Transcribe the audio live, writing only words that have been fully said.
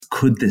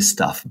could this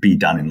stuff be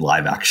done in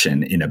live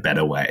action in a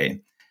better way?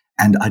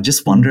 And I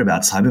just wonder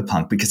about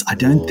Cyberpunk, because I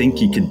don't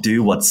think you could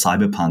do what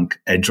Cyberpunk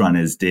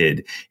Edgerunners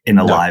did in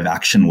a live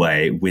action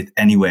way with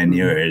anywhere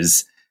near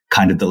as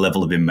kind of the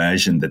level of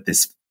immersion that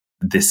this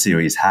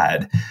series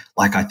had.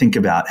 Like, I think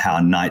about how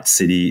Night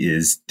City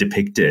is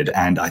depicted,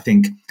 and I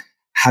think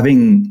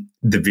having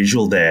the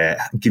visual there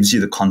gives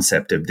you the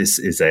concept of this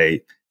is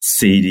a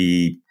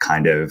seedy,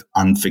 kind of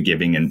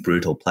unforgiving and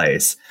brutal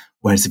place.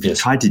 Whereas if you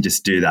tried to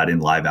just do that in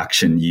live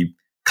action, you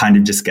kind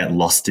of just get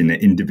lost in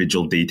the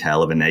individual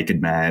detail of a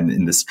naked man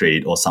in the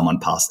street or someone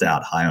passed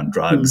out high on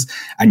drugs.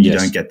 And you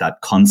don't get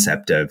that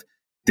concept of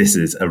this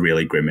is a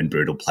really grim and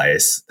brutal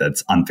place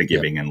that's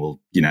unforgiving and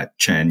will,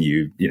 churn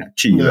you,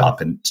 chew you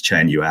up and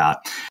churn you out.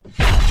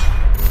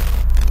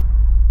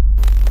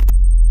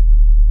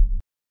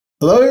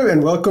 Hello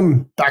and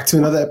welcome back to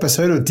another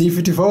episode of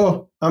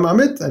D54. I'm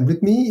Amit and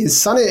with me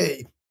is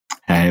Sunny.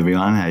 Hey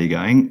everyone, how are you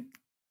going?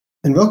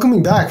 And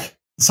welcoming back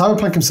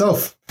Cyberpunk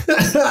himself,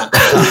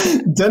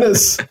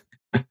 Dennis.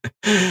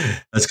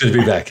 That's good to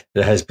be back.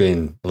 It has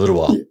been a little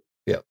while.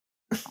 Yeah.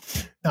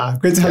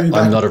 Great to have you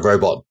back. I'm not a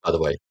robot, by the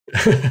way.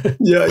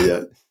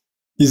 Yeah.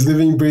 He's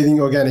living, breathing,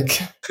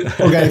 organic.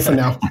 Organic for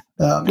now.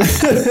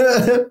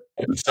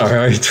 Sorry,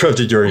 I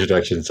interrupted your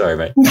introduction. Sorry,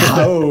 mate.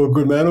 Oh,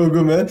 good man.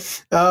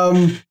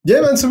 Yeah,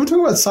 man. So we're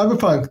talking about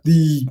Cyberpunk,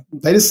 the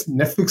latest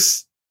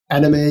Netflix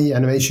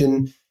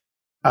animation,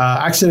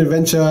 action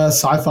adventure,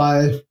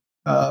 sci-fi,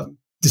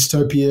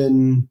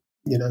 dystopian,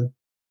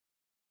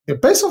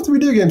 based off the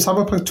video game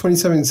Cyberpunk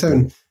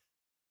 2077.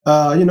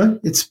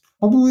 It's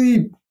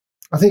probably,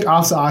 I think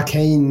after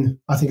Arcane,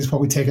 I think it's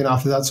probably taken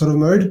after that sort of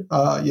mode.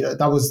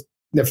 That was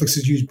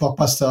Netflix's huge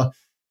blockbuster,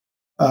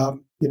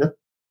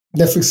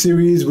 Netflix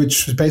series,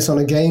 which was based on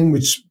a game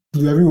which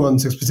blew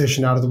everyone's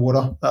expectation out of the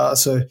water.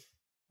 So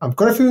I've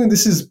got a feeling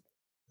this is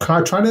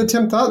kind of trying to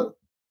attempt that.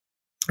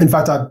 In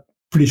fact, I'm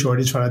pretty sure it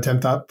is trying to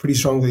attempt that pretty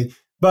strongly.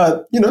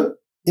 But,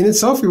 in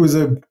itself, it was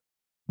a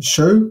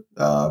show,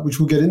 which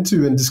we'll get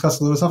into and discuss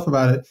a lot of stuff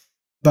about it.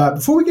 But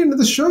before we get into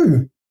the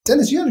show,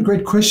 Dennis, you had a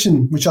great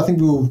question, which I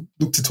think we'll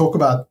look to talk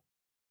about.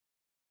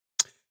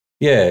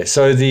 Yeah,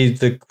 so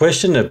the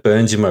question that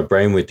burns in my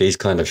brain with these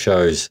kind of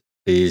shows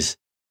is,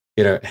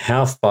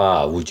 how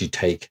far would you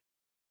take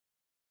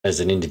as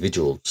an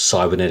individual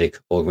cybernetic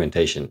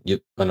augmentation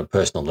on a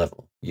personal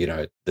level?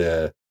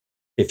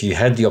 If you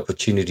had the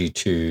opportunity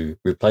to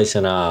replace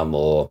an arm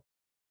or,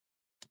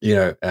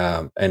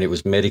 and it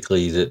was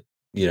medically that,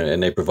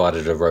 and they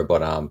provided a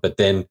robot arm, but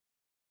then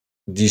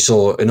you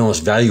saw enormous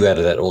value out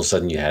of that. All of a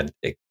sudden you had,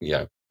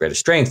 greater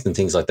strength and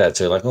things like that.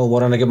 So like, oh,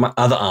 why don't I get my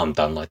other arm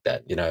done like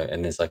that?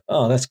 And it's like,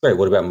 oh, that's great.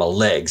 What about my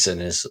legs? And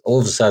it's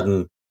all of a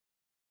sudden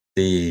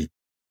the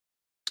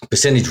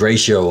percentage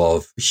ratio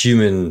of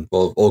human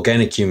or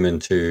organic human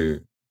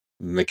to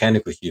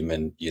mechanical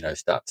human,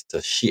 starts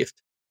to shift.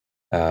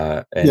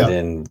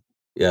 Then,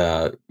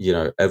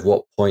 at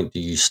what point do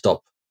you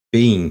stop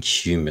being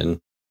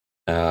human?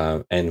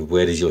 And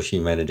where does your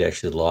humanity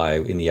actually lie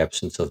in the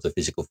absence of the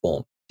physical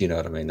form? Do you know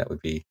what I mean? That would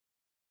be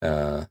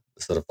a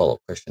sort of follow-up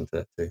question to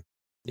that too.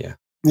 Yeah.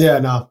 Yeah,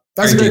 no,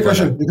 that's a great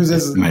question because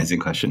there's an amazing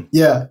question.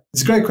 Yeah,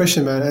 it's a great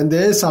question, man. And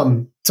there's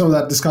some of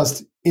that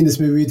discussed in this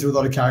movie through a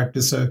lot of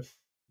characters. So,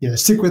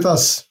 stick with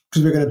us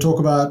because we're going to talk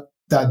about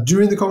that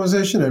during the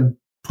conversation, and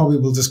probably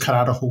we'll just cut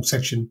out a whole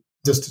section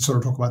just to sort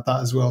of talk about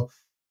that as well,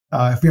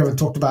 if we haven't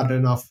talked about it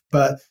enough.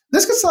 But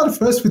let's get started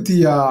first with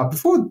the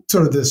before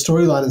sort of the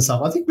storyline and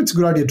stuff. I think it's a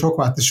good idea to talk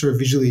about the show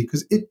visually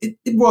because it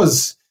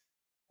was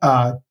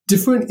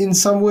different in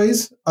some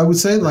ways. I would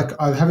say, like,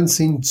 I haven't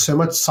seen so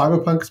much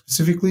Cyberpunk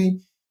specifically,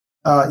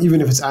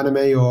 even if it's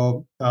anime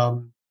or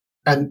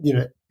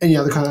any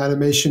other kind of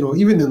animation, or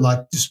even in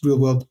like just real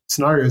world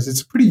scenarios.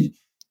 It's a pretty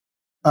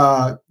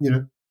I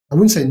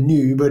wouldn't say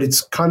new, but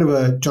it's kind of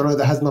a genre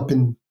that has not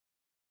been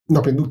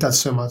looked at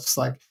so much.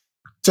 So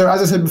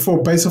as I said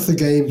before, based off the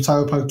game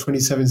Cyberpunk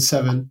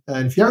 2077,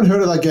 and if you haven't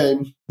heard of that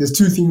game, there's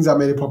two things that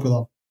made it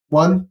popular.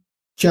 One,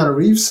 Keanu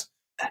Reeves.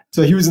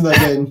 So he was in that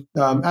game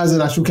as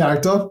an actual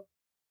character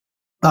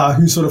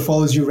who sort of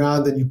follows you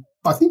around, and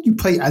I think you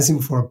play as him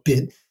for a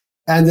bit.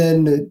 And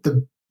then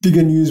the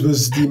bigger news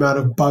was the amount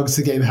of bugs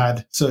the game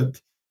had. So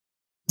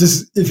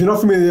just if you're not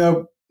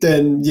familiar,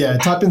 then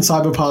type in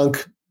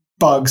Cyberpunk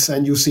bugs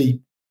and you'll see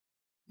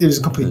it was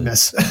a complete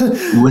mess.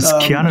 Was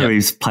Keanu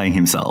Reeves playing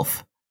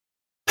himself?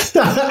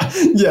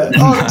 Yeah.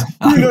 Oh,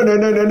 no.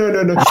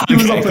 He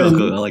was not playing.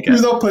 Cool. He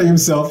was not playing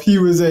himself. He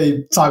was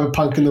a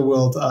cyberpunk in the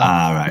world.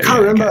 Right. I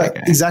can't remember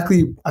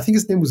exactly. I think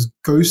his name was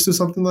Ghost or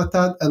something like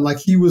that. And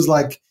he was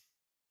I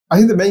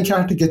think the main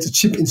character gets a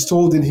chip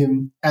installed in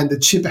him, and the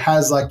chip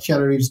has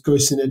Keanu Reeves'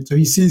 ghost in it. So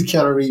he sees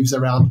Keanu Reeves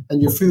around,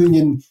 and you're filling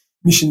in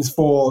missions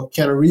for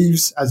Keanu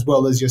Reeves as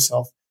well as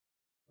yourself.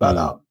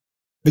 But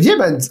yeah,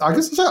 man, I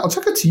guess I'll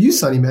check it to you,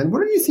 Sonny, man.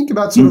 What do you think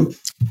about sort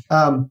of,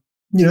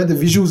 the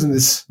visuals in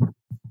this?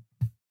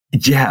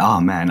 Yeah, oh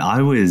man,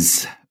 I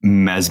was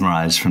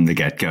mesmerized from the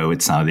get-go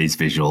with some of these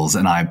visuals,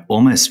 and I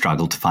almost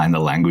struggled to find the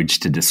language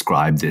to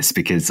describe this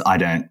because I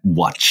don't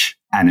watch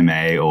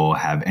anime or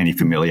have any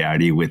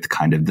familiarity with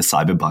kind of the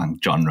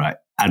cyberpunk genre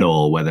at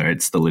all, whether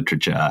it's the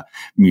literature,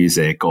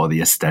 music, or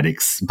the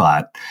aesthetics.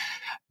 But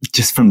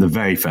just from the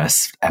very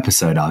first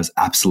episode, I was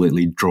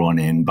absolutely drawn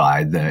in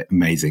by the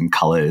amazing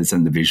colors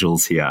and the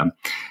visuals here.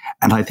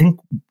 And I think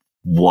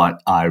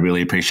what I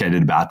really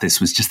appreciated about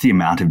this was just the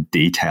amount of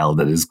detail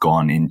that has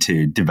gone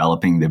into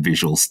developing the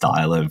visual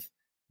style of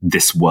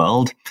this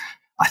world.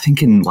 I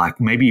think in like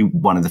maybe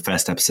one of the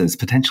first episodes,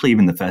 potentially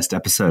even the first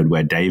episode,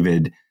 where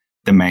David,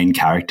 the main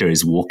character,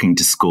 is walking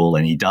to school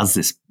and he does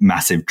this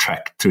massive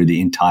trek through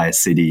the entire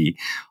city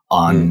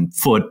on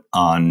foot,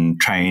 on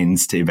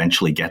trains to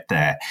eventually get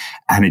there.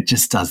 And it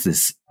just does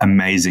this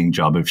amazing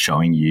job of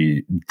showing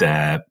you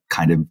the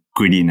kind of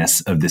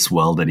grittiness of this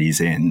world that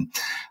he's in.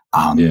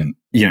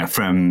 You know,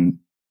 from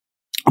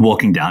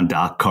walking down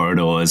dark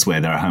corridors where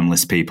there are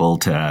homeless people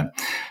to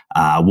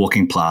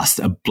walking past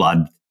a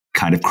blood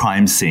kind of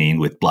crime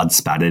scene with blood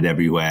spattered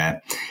everywhere.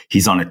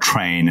 He's on a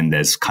train and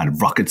there's kind of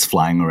rockets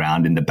flying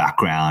around in the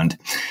background.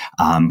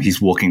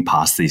 He's walking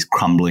past these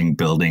crumbling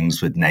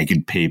buildings with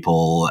naked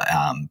people,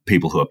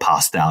 people who are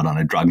passed out on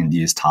a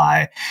drug-induced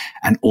high.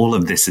 And all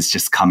of this is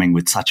just coming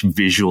with such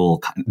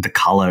visual, the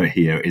color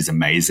here is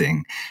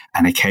amazing.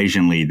 And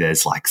occasionally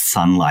there's like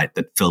sunlight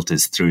that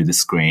filters through the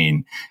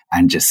screen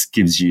and just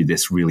gives you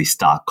this really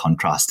stark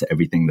contrast to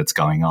everything that's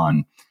going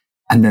on.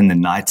 And then the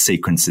night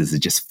sequences are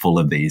just full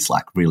of these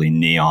like really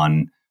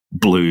neon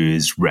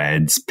blues,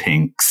 reds,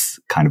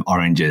 pinks, kind of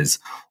oranges.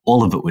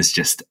 All of it was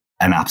just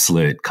an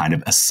absolute kind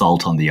of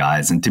assault on the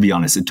eyes. And to be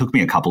honest, it took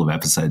me a couple of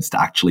episodes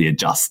to actually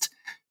adjust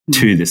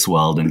to this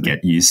world and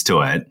get used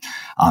to it,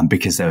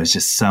 because there was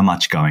just so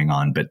much going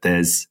on. But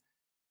there's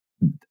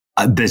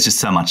just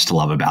so much to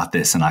love about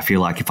this. And I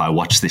feel like if I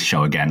watch this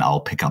show again, I'll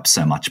pick up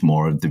so much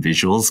more of the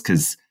visuals,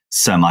 because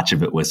so much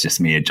of it was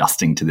just me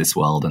adjusting to this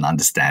world and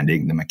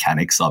understanding the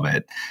mechanics of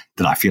it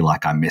that I feel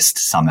like I missed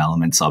some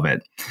elements of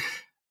it.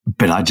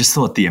 But I just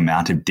thought the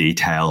amount of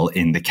detail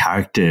in the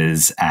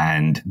characters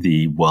and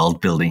the world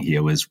building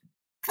here was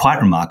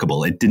quite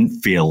remarkable. It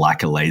didn't feel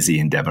like a lazy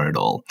endeavor at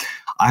all.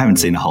 I haven't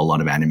seen a whole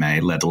lot of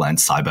anime, let alone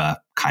cyber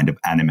kind of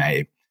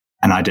anime.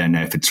 And I don't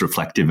know if it's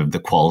reflective of the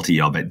quality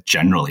of it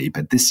generally,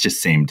 but this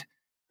just seemed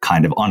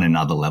kind of on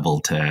another level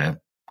to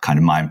kind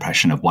of my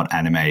impression of what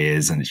anime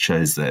is. And it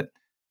shows that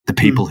the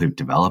people who've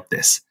developed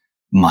this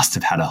must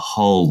have had a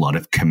whole lot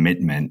of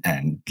commitment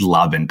and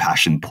love and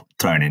passion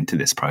thrown into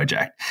this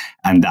project.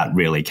 And that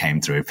really came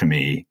through for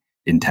me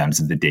in terms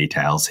of the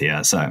details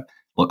here. So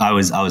look, I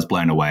was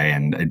blown away,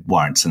 and it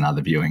warrants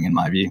another viewing in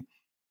my view.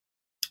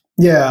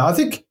 Yeah, I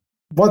think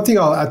one thing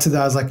I'll add to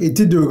that is like it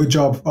did do a good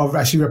job of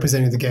actually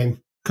representing the game,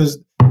 because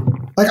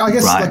like I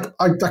guess Right.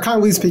 like I can't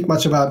really speak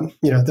much about,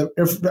 you know,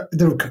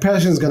 the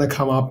comparison is going to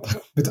come up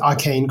with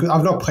Arcane, because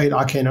I've not played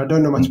Arcane. I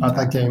don't know much about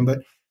that game, but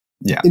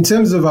Yeah. in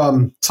terms of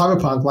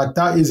Cyberpunk, like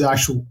that is an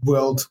actual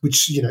world,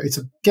 which, you know, it's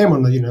a game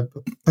on the, you know,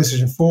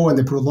 PlayStation 4, and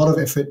they put a lot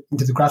of effort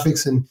into the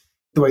graphics and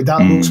the way that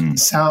looks, the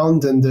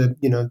sound, and the,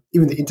 you know,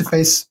 even the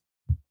interface,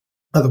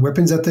 the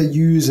weapons that they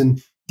use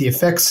and the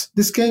effects.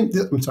 This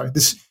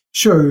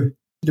show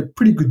did a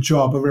pretty good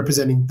job of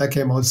representing that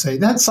game, I would say.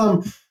 They had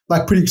some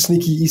like pretty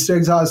sneaky Easter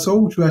eggs I saw,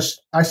 which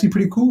was actually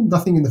pretty cool.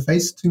 Nothing in the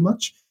face too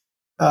much.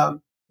 But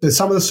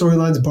some of the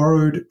storylines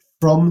borrowed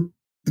from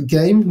the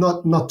game,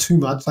 not too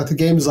much. Like the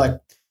game is like,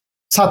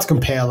 it's hard to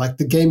compare. Like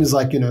the game is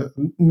like, you know,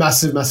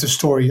 massive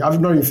story.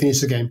 I've not even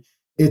finished the game.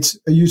 It's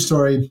a huge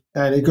story,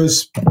 and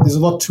there's a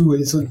lot to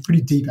it. It's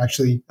pretty deep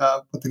actually,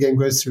 what the game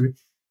goes through.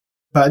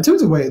 But in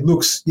terms of the way it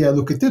looks, yeah,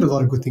 look, it did a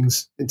lot of good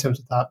things in terms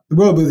of that. The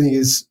world building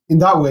is, in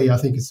that way, I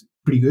think it's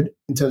pretty good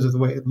in terms of the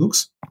way it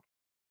looks.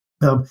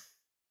 You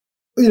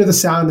know, the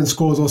sound and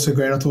score is also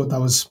great. I thought that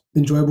was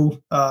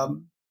enjoyable.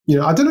 You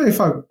know, I don't know if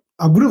I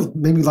would have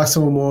maybe liked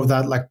some more of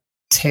that, like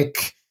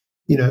tech,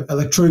 you know,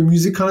 electro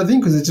music kind of thing,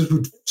 because it just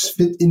would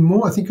fit in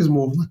more. I think it was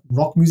more like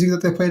rock music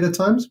that they played at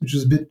times, which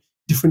was a bit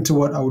different to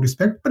what I would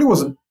expect, but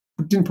it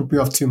didn't put me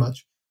off too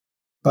much.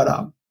 But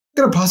I'm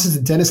going to pass it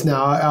to Dennis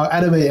now, our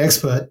anime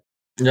expert.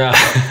 Yeah.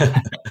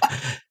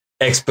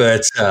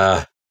 Experts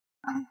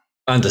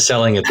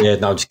underselling it there.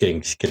 No, I'm just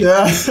kidding.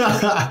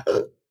 Yeah.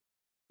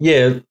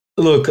 Yeah,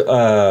 look,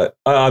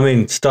 I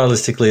mean,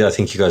 stylistically, I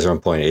think you guys are on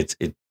point.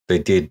 They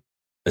did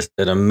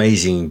an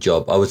amazing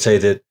job. I would say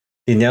that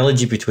the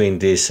analogy between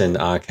this and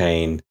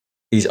Arcane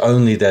is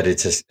only that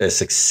it's a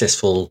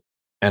successful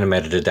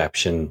animated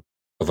adaptation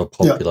of a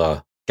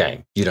popular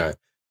game, you know.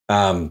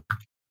 And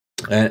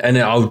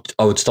I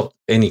would stop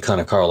any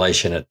kind of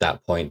correlation at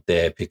that point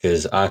there,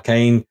 because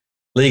Arcane,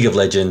 League of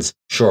Legends,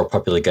 sure, a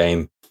popular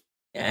game.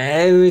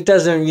 It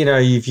doesn't, you know,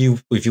 if you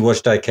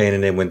watched Arcane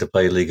and then went to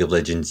play League of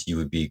Legends, you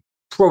would be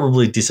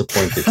probably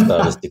disappointed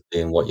stylistically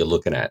in what you're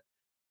looking at.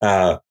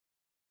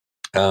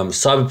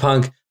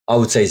 Cyberpunk, I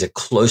would say, is a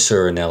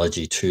closer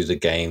analogy to the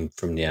game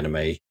from the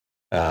anime.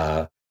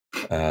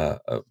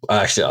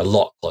 Actually, a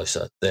lot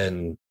closer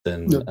than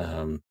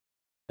I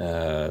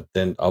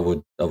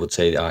would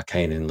say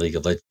Arcane and League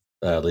of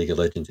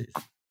Legends is.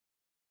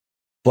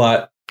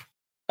 But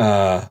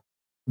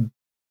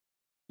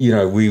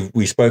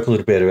we spoke a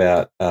little bit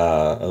about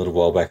a little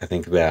while back, I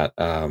think, about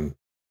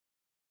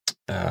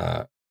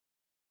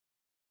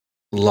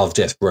love,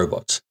 death,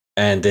 robots.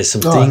 And there's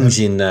some things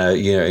in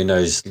in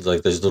those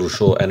little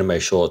short anime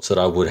shorts that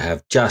I would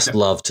have just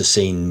loved to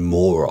see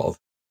more of.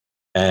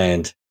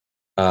 And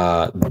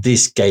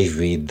this gave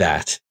me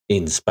that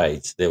in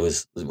spades. It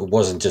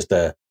wasn't just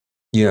a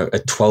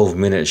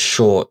 12-minute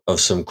short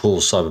of some cool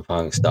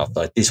cyberpunk stuff.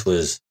 Like, this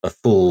was a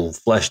full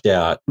fleshed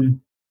out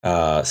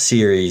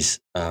series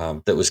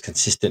that was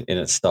consistent in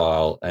its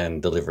style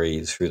and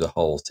delivery through the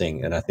whole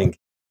thing. And I think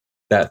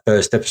that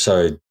first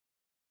episode,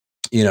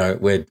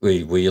 where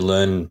you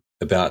learn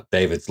about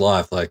David's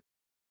life, like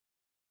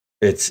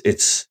it's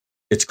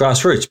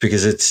grassroots,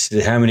 because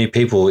it's how many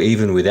people,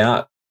 even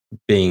without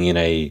being in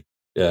a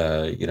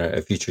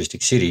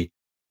futuristic city,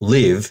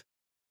 live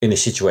in a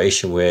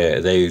situation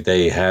where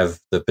they have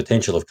the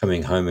potential of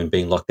coming home and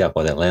being locked out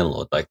by their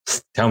landlord. Like,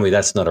 tell me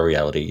that's not a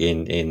reality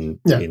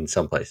in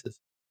some places.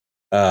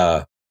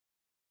 It's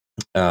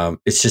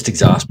just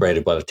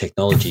exasperated by the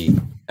technology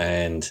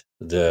and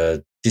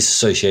the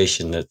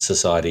disassociation that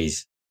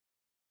society's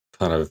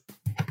kind of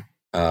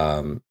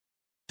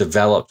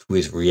developed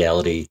with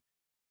reality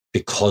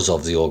because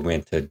of the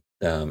augmented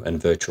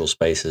and virtual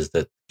spaces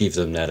that give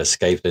them that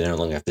escape. They no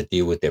longer have to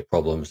deal with their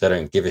problems. They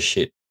don't give a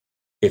shit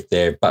if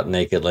they're butt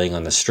naked laying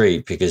on the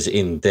street, because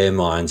in their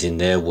minds, in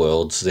their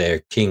worlds, they're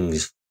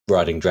kings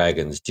riding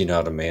dragons. Do you know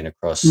what I mean?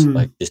 Across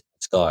like distant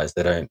skies.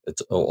 They don't,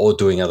 or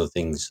doing other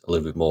things a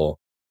little bit more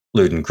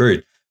lewd and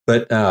crude.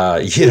 But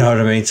you know what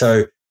I mean?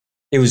 So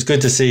it was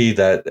good to see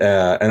that.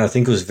 And I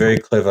think it was very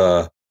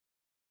clever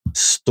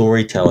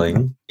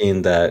storytelling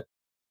in that,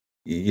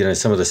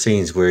 some of the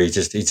scenes where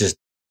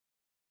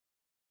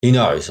he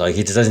knows, like,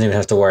 he just doesn't even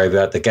have to worry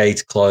about the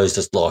gates closed,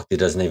 it's locked. He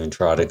doesn't even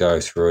try to go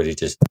through it. He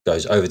just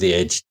goes over the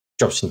edge,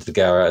 drops into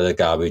the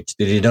garbage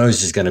that he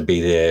knows is going to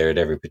be there at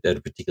a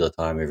particular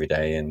time every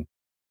day,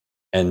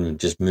 and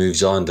just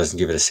moves on, doesn't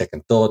give it a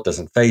second thought,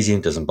 doesn't faze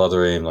him, doesn't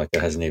bother him, like it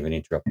hasn't even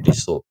interrupted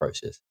his thought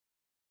process.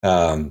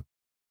 The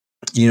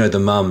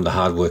mum, the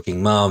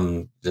hardworking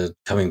mum,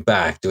 coming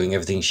back, doing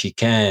everything she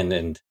can,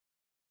 and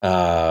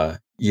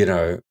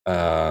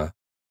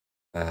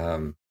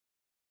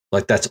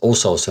like, that's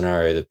also a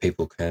scenario that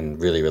people can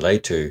really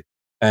relate to.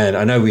 And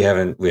I know we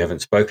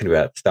haven't spoken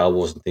about Star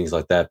Wars and things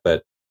like that,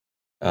 but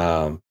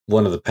a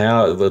bit of the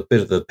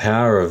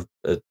power of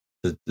the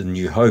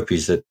New Hope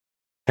is that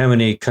how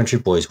many country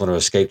boys want to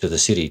escape to the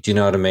city? Do you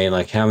know what I mean?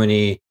 Like, how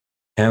many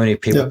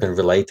people can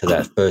relate to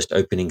that first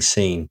opening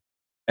scene?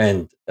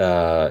 And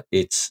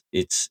it's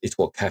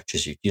what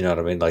captures you. Do you know what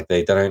I mean? Like,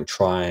 they don't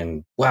try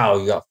and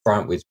you up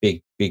front with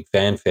big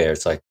fanfare.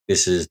 It's like,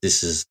 this is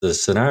the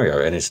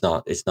scenario, and it's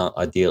not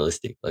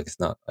idealistic. Like, it's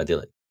not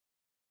idyllic.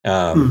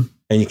 And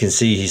you can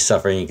see his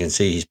suffering, you can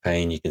see his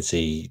pain, you can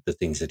see the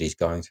things that he's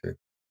going through.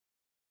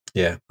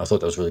 Yeah, I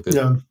thought that was really good.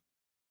 Yeah.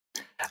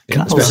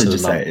 Can I also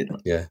just say,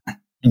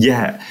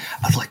 yeah,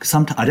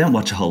 sometimes I don't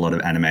watch a whole lot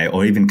of anime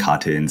or even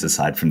cartoons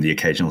aside from the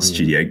occasional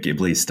Studio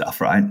Ghibli stuff,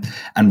 right?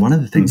 And one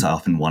of the things I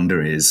often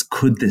wonder is,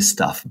 could this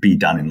stuff be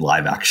done in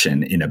live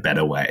action in a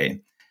better way?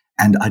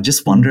 And I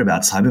just wonder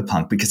about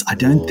Cyberpunk, because I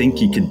don't think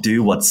you could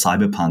do what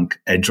Cyberpunk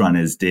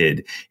Edgerunners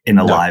did in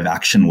a live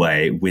action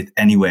way with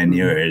anywhere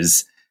near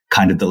as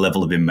kind of the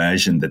level of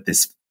immersion that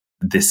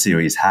this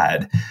series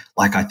had.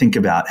 Like, I think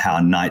about how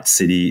Night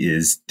City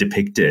is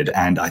depicted,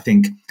 and I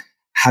think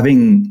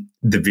having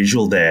the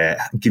visual there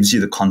gives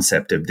you the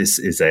concept of this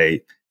is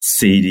a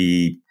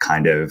seedy,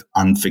 kind of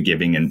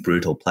unforgiving and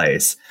brutal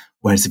place.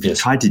 Whereas if you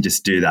tried to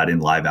just do that in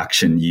live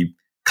action, you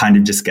kind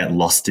of just get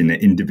lost in the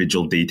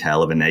individual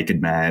detail of a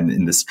naked man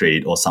in the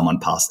street or someone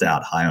passed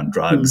out high on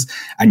drugs.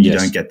 And you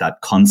don't get that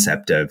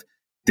concept of,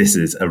 this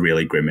is a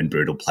really grim and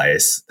brutal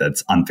place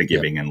that's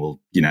unforgiving and will,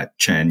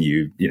 churn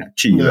you,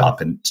 chew you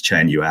up and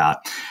churn you out.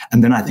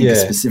 And then I think of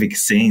specific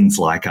scenes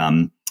like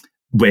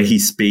where he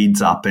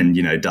speeds up and,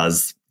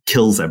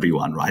 kills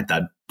everyone, right?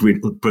 That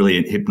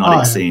brilliant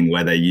hypnotic scene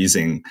where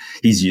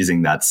he's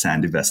using that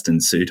Sandy Western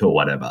suit or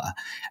whatever.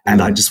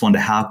 And I just wonder,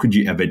 how could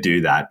you ever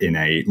do that in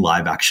a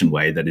live action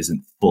way that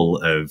isn't full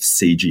of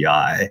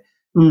CGI?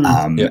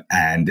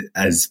 And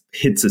as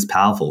hits as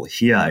powerful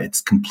here, it's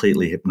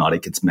completely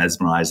hypnotic. It's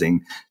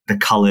mesmerizing. The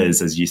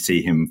colors as you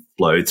see him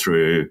flow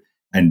through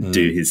and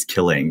do his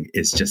killing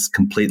is just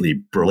completely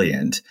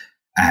brilliant.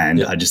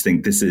 And I just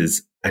think this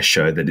is a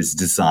show that is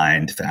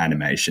designed for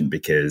animation,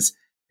 because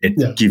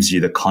it gives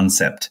you the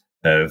concept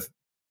of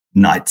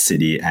Night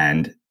City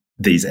and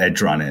these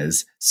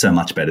Edgerunners so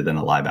much better than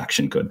a live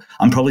action could.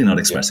 I'm probably not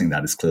expressing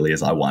that as clearly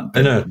as I want,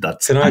 but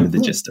that's kind of the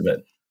gist of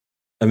it.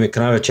 I mean,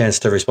 can I have a chance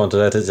to respond to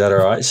that? Is that all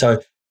right?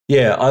 So,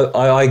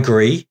 I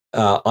agree.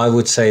 I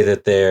would say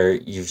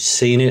that you've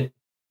seen it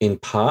in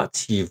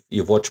parts.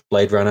 You've watched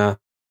Blade Runner.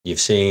 If you've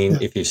seen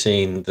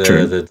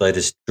the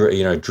latest,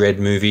 Dread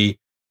movie,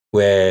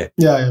 where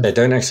they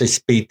don't actually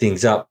speed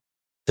things up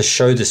to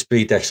show the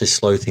speed, to actually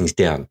slow things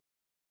down.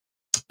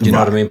 Do you know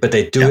what I mean? But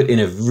they do it in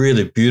a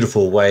really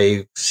beautiful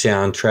way,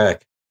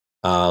 soundtrack,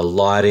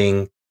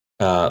 lighting,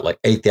 like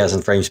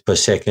 8,000 frames per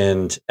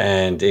second,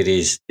 and it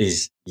is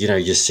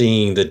you're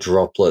seeing the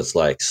droplets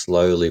like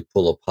slowly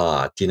pull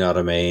apart. Do you know what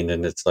I mean?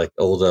 And it's like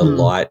all the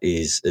light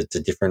it's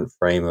a different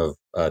frame of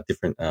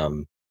different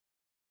what's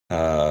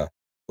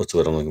the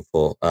word I'm looking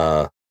for?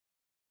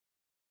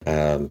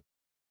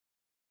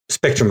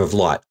 Spectrum of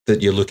light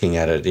that you're looking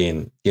at it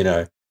in.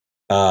 If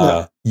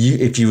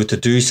you were to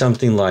do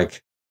something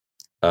like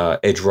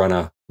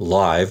Edgerunner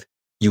live,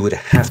 you would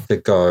have to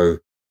go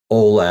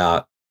all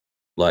out,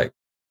 like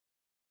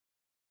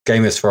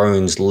Game of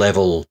Thrones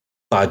level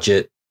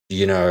budget,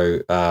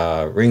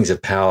 Rings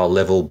of Power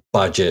level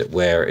budget,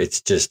 where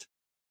it's just,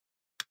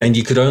 and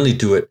you could only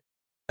do it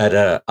at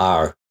a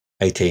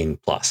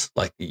R18 plus.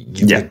 Like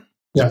you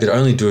could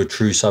only do a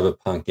true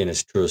cyberpunk in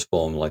its truest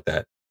form like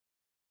that.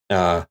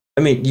 I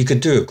mean, you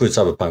could do a good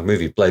cyberpunk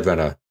movie. Blade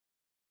Runner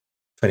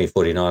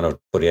 2049 or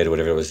 48 or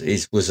whatever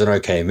it was an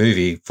okay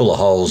movie, full of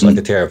holes, like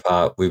a tear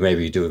apart. We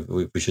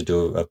should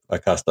do a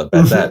cast about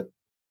that.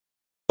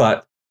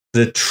 But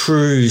the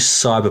true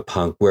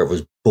cyberpunk, where it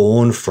was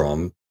born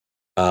from,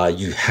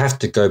 you have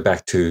to go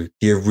back to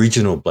the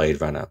original Blade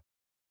Runner.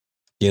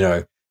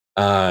 Go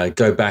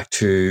back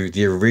to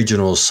the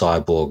original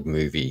Cyborg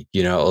movie,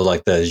 or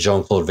like the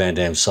Jean-Claude Van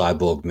Damme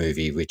Cyborg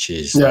movie, which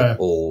is like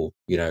all,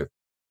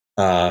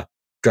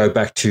 go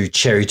back to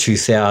Cherry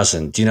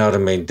 2000. Do you know what I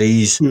mean?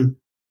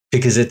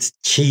 Because it's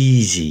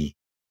cheesy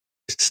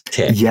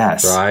tech,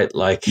 right?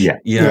 Like,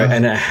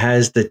 and it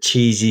has the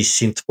cheesy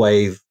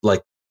synthwave,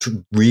 like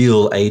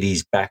real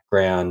 80s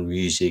background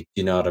music.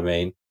 You know what I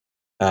mean?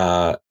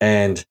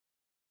 And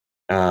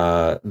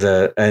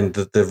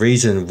the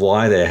reason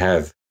why they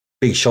have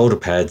big shoulder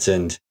pads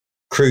and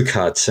crew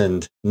cuts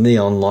and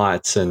neon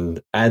lights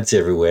and ads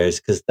everywhere is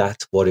because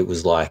that's what it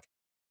was like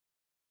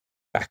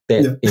back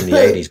then in the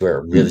 80s, where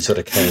it really sort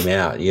of came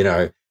out,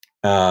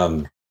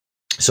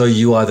 so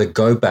you either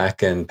go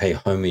back and pay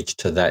homage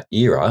to that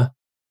era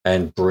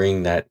and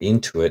bring that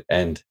into it,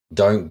 and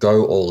don't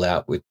go all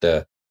out with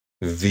the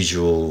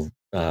visual,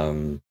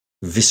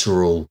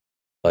 visceral,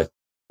 like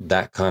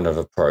that kind of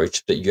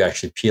approach, that you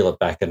actually peel it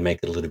back and make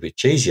it a little bit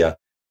cheesier.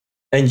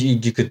 And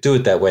you could do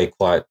it that way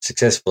quite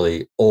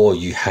successfully, or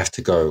you have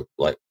to go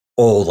like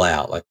all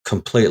out, like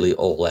completely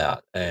all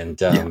out. And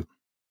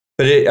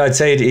but I'd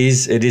say it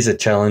is a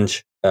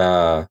challenge.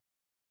 The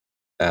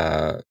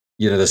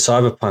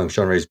cyberpunk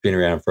genre has been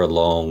around for a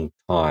long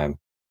time,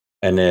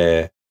 and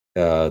the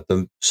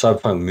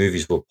cyberpunk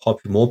movies were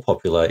more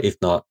popular, if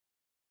not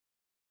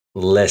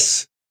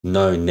less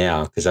known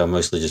now, because they're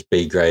mostly just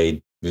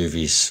B-grade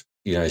movies,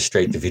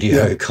 straight to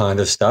video kind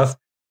of stuff.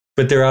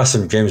 But there are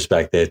some gems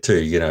back there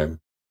too,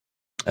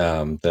 that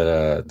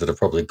are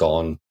probably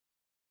gone.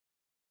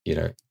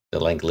 The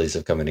Langoliers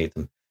have come and eat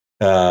them.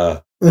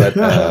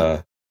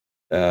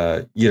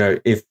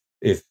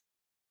 If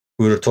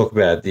we were to talk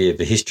about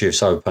the history of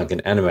cyberpunk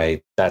and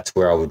anime, that's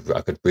where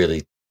I could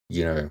really,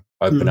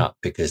 open up,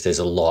 because there's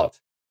a lot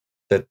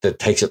that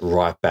takes it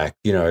right back.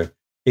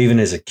 Even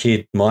as a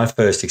kid, my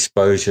first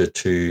exposure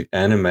to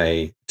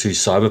anime, to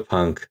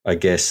cyberpunk, I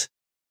guess,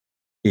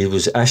 it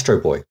was Astro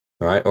Boy,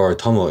 right? Or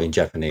Otomo in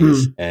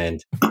Japanese.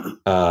 And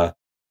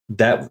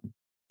that,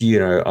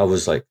 I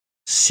was like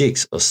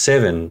 6 or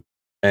 7,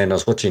 and I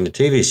was watching the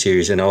TV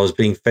series, and I was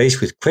being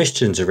faced with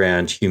questions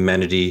around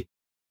humanity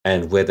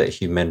and where that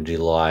humanity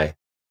lie.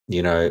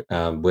 When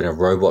a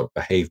robot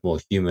behaved more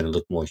human,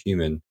 looked more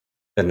human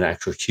than an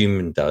actual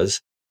human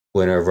does,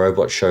 when a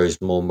robot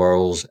shows more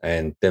morals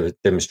and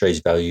demonstrates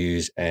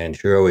values and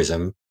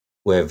heroism,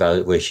 where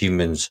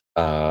humans'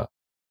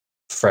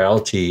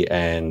 frailty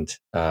and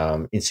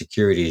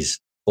insecurities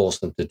force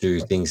them to do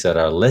things that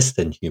are less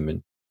than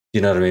human.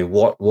 You know what I mean?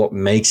 What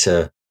makes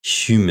a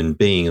human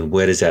being, and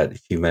where does that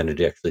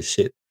humanity actually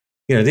sit?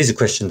 These are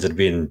questions that have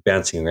been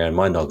bouncing around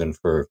my noggin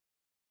for,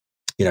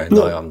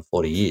 nigh on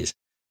 40 years.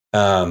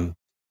 But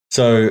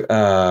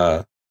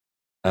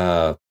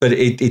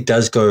it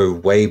does go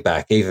way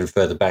back, even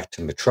further back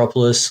to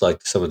Metropolis,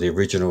 like some of the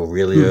original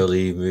really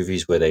early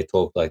movies, where they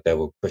talk like they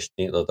were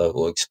questioning, they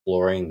were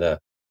exploring the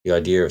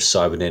idea of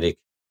cybernetic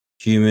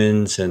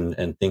humans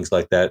and things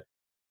like that.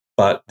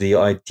 But the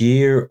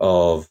idea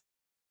of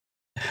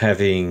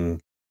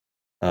having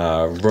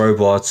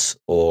robots,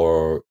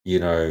 or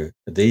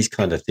these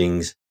kind of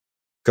things,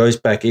 goes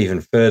back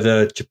even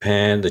further.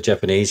 Japan, the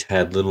Japanese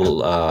had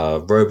little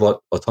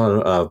robot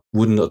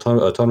wooden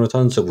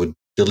automatons that would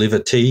deliver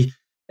tea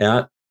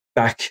out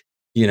back,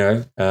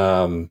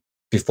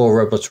 before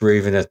robots were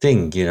even a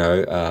thing.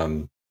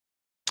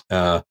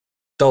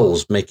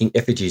 Dolls making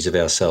effigies of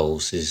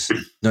ourselves is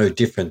no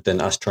different than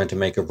us trying to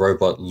make a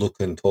robot look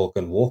and talk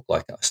and walk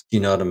like us. Do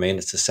you know what I mean?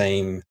 It's the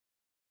same,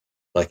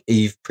 like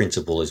Eve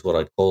principle is what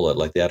I'd call it,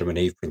 like the Adam and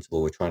Eve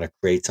principle. We're trying to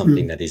create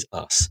something that is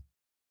us.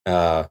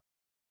 But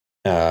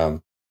I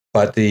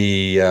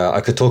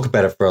could talk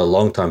about it for a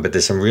long time, but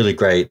there's some really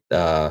great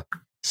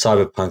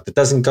cyberpunk that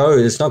doesn't go,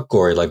 it's not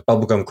gory, like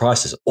Bubblegum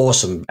Crisis,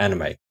 awesome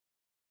anime.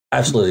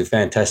 Absolutely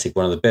fantastic.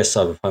 One of the best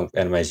cyberpunk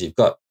animes you've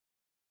got.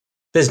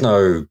 There's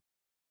no,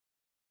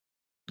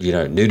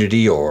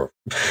 nudity or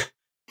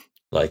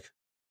like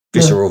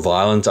visceral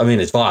violence. I mean,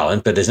 it's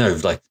violent, but there's no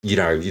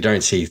you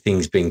don't see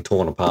things being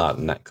torn apart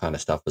and that kind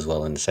of stuff as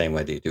well in the same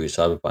way that you do with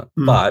Cyberpunk.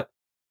 But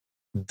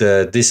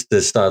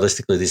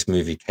stylistically, this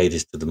movie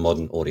caters to the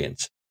modern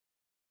audience,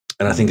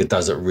 and I think it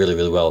does it really,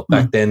 really well.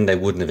 Back then, they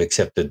wouldn't have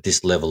accepted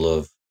this level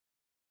of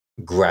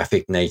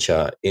graphic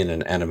nature in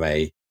an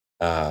anime.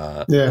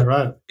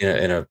 Right.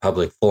 In a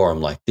public forum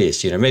like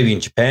this, maybe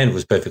in Japan it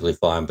was perfectly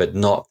fine, but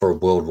not for a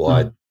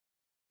worldwide,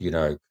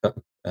 what's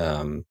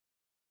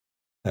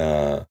the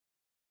word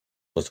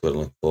I'm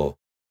looking for?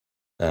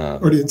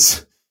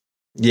 Audience.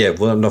 Yeah,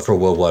 well, not for a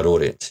worldwide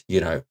audience,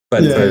 But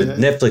for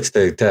Netflix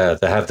to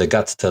have the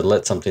guts to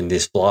let something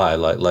this fly,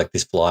 like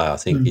this fly, I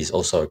think is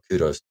also a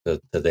kudos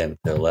to them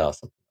to allow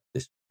something like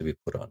this to be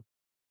put on.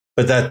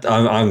 But that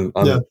I'm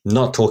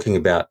not talking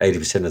about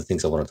 80% of the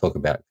things I want to talk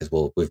about because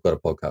we've got a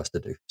podcast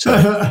to do. So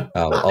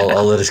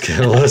I'll let us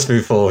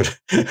move forward.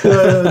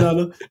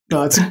 No,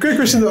 it's a great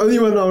question. The only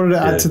one I wanted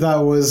to add to that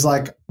was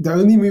like the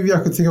only movie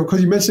I could think of,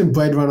 because you mentioned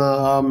Blade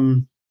Runner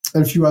and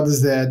a few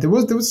others there. There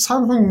was a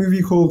cyberpunk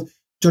movie called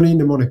Johnny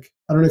Mnemonic.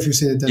 I don't know if you've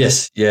seen it,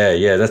 Dennis. Yes,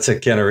 yeah. That's a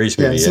Keanu Reeves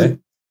movie, so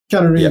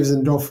Keanu Reeves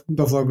and Dolph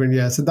Lundgren,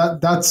 yeah. So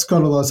that's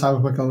got a lot of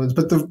cyberpunk elements,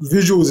 but the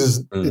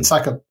visuals it's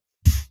like a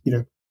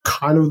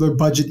kind of low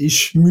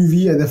budget-ish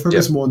movie, and they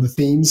focus more on the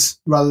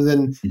themes rather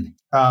than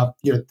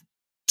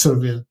sort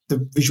of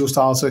the visual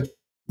style. So I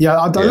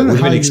don't know. It would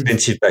have been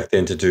expensive back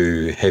then to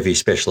do heavy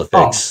special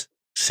effects,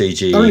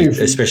 CG,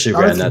 especially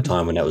around that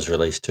time when that was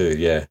released too.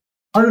 Yeah,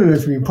 I don't know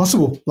if it would be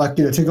possible. Like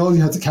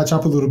technology had to catch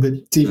up a little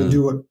bit to even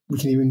do what we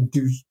can even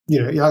do.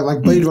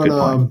 Like Blade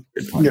Runner.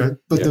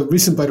 But the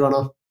recent Blade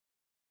Runner,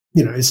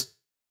 is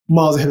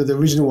miles ahead of the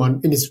original one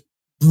in its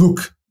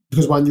look,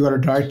 because one, you got a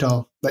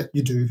director that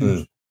you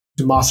do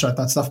to master at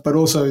that stuff, but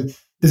also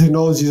the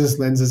technology just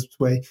lends its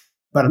way.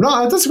 But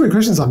no, that's a great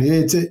question, Sonny.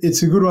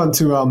 It's a good one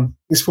to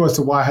explore as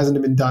to why hasn't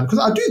it been done. Because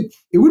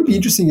it would be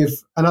interesting if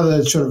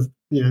another sort of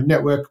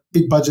network,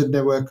 big budget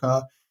network,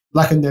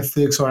 like a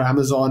Netflix or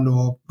Amazon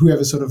or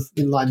whoever sort of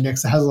in line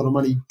next that has a lot of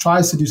money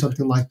tries to do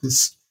something like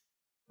this.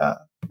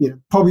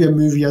 Probably a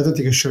movie. I don't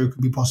think a show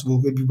could be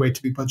possible. It'd be way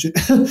too big budget.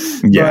 But,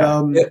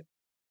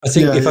 I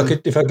think if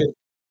I could,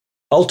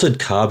 Altered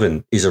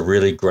Carbon is a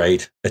really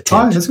great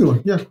attempt. That's a good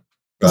one. Yeah.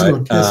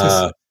 Right.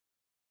 Yes.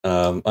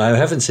 I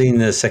haven't seen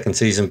the second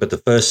season, but the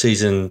first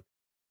season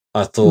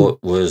I thought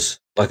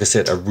was, like I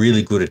said, a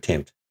really good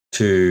attempt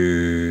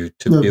to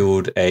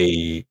build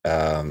a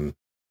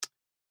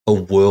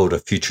world, a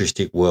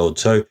futuristic world.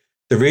 So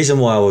the reason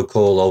why I would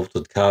call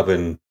Altered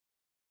Carbon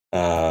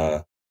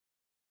cyberpunk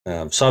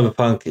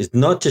is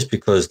not just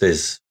because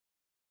there's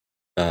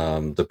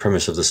the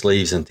premise of the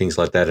sleeves and things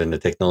like that, and the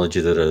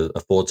technology that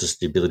affords us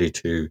the ability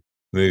to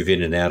move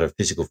in and out of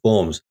physical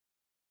forms.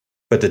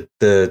 But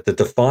the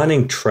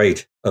defining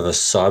trait of a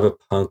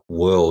cyberpunk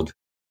world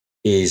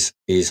is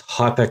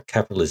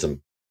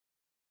hyper-capitalism,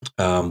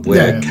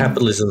 where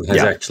capitalism has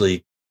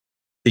actually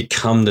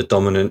become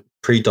the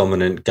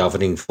predominant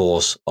governing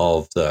force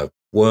of the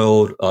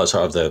world,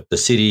 of the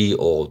city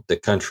or the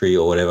country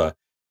or whatever.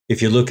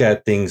 If you look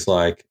at things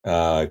like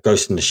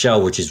Ghost in the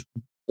Shell, which is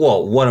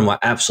one of my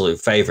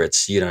absolute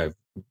favorites,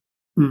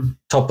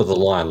 top of the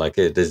line. Like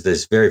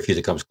there's very few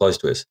that comes close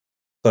to it,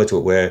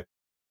 where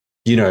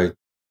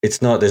it's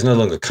not, there's no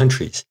longer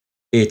countries.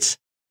 It's,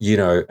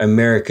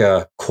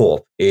 America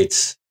Corp.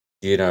 It's,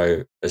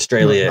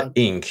 Australia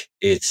Inc.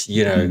 It's,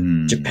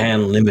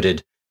 Japan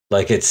Limited.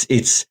 Like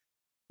it's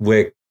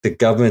where the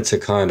governments are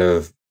kind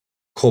of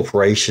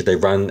corporation. They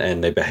run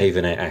and they behave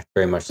and they act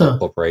very much like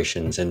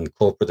corporations, and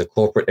the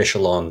corporate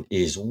echelon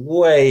is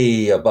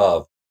way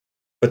above,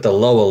 but the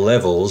lower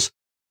levels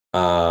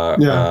are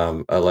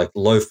like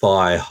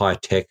lo-fi,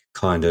 high-tech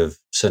kind of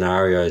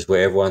scenarios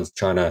where everyone's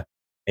trying to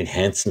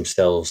enhance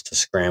themselves to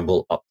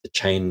scramble up the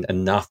chain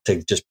enough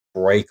to just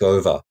break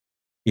over.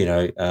 You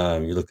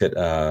look at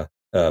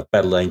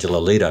Battle Angel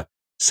Alita,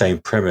 same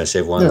premise.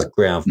 Everyone's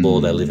ground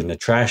floor. They live in the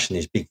trash in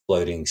these big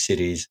floating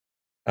cities.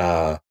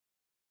 Like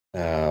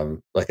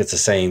it's the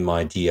same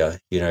idea.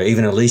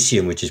 Even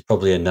Elysium, which is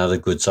probably another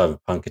good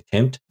cyberpunk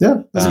attempt.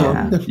 Yeah,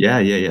 that's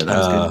yeah. That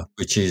was good.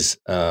 Which is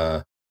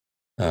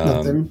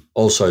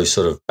also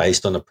sort of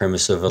based on the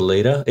premise of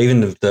Alita.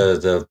 Even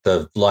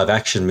the live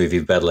action movie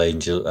Battle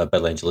Angel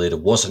Alita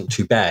wasn't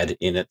too bad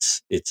in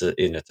its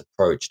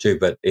approach too,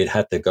 but it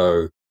had to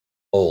go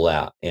all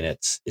out in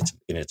its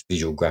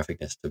visual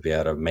graphicness to be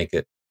able to make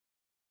it.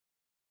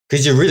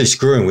 Because you're really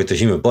screwing with the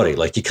human body.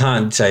 Like you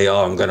can't say,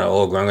 I'm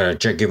gonna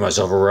give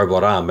myself a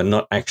robot arm and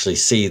not actually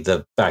see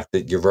the fact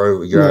that your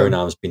own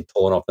arm's been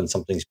torn off and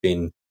something's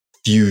been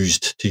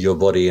fused to your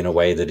body in a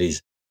way that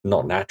is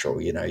not natural.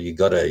 You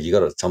gotta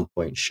at some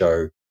point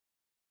show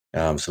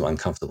some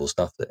uncomfortable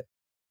stuff there.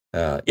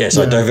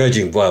 So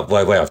diverging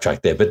way off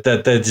track there, but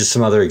there's just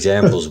some other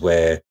examples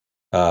where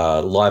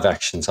live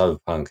action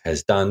cyberpunk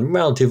has done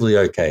relatively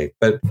okay.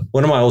 But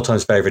one of my all time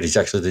favorite is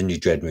actually the new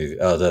Dread movie,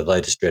 the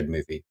latest Dread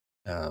movie.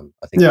 I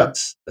think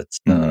that's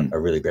a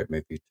really great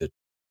movie that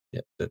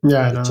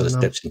sort of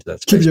steps into that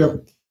space.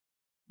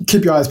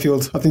 keep your eyes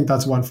peeled. I think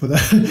that's one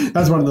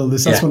that's one on the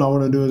list. That's one I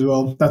want to do as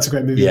well. That's a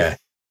great movie. Yeah.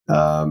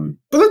 But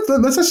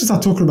let's actually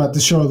start talking about the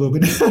show a little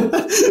bit.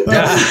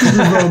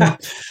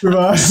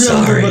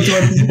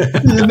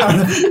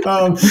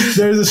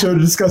 There is a show to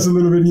discuss a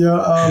little bit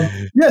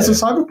here. So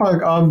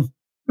Cyberpunk.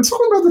 Let's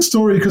talk about the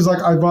story because,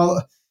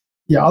 I'll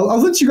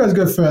let you guys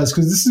go first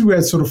because this is where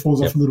it sort of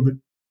falls off a little bit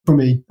for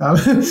me.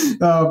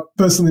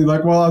 Personally,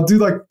 I do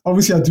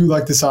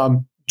like this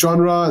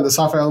genre and the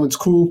sci-fi element's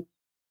cool.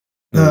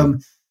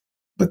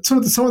 But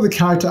sort of some of the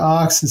character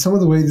arcs and some of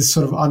the way this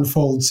sort of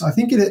unfolds, I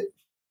feel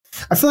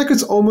like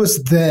it's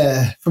almost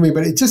there for me,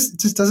 but it just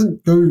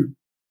doesn't go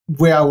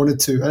where I want it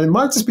to. And it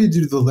might just be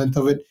due to the length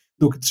of it.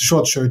 Look, it's a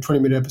short show,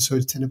 20-minute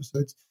episodes, 10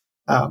 episodes.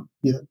 I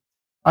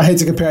hate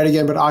to compare it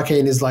again, but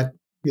Arcane is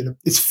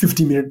it's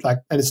 50-minute, and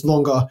it's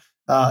longer.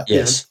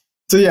 Yes.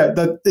 So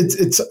but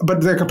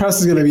the comparison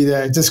is going to be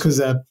there just because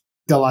they're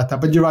like that.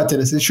 But you're right,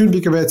 Dennis. It shouldn't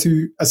be compared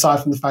to,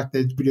 aside from the fact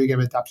that it's video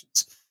game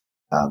adaptations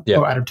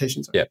or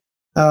adaptations. Yeah.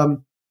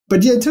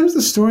 But in terms of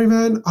the story,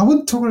 man, I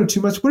wouldn't talk about it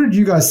too much. What did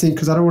you guys think?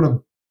 Because I don't want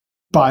to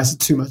bias it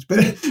too much.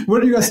 But what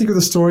do you guys think of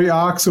the story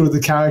arcs or the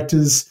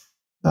characters?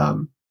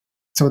 Some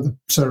of the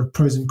sort of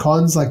pros and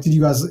cons. Did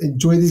you guys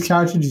enjoy these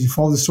characters? Did you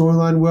follow the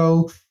storyline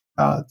well?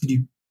 Did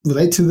you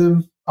relate to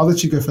them? I'll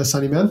let you go first,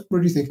 Sunny Man.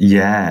 What do you think?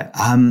 Yeah,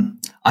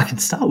 I can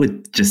start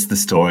with just the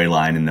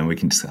storyline, and then we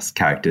can discuss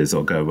characters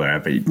or go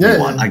wherever you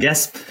want. I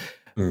guess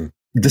the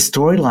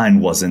storyline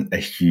wasn't a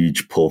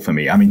huge pull for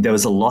me. I mean, there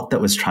was a lot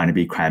that was trying to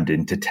be crammed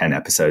into 10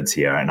 episodes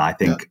here, and I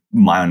think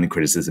my only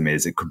criticism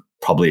is it could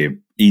probably have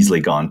easily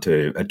gone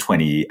to a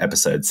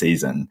 20-episode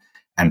season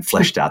and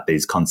fleshed out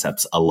these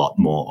concepts a lot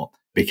more,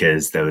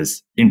 because there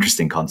was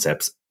interesting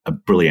concepts, a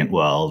brilliant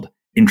world,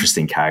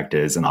 interesting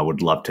characters, and I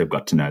would love to have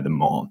got to know them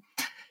more.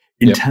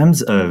 In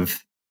terms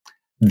of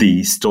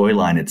the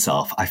storyline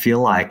itself, I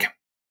feel like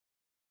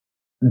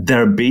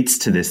there are beats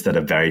to this that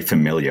are very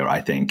familiar,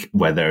 I think,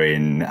 whether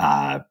in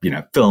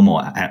film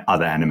or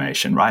other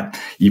animation, right?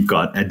 You've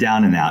got a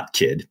down-and-out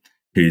kid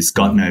who's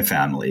got no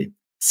family,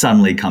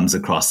 suddenly comes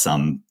across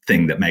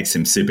something that makes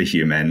him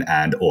superhuman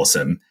and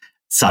awesome.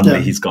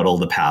 Suddenly he's got all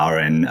the power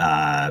and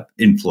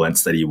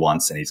influence that he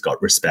wants, and he's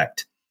got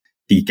respect.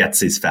 He gets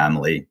his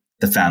family.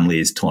 The family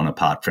is torn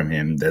apart from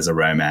him. There's a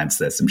romance.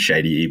 There's some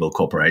shady, evil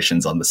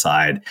corporations on the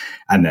side.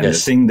 And then the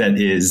thing that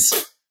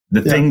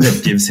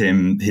gives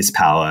him his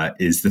power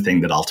is the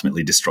thing that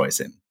ultimately destroys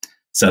him.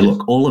 So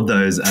look, all of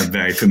those are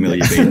very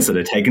familiar beats that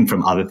are taken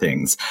from other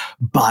things.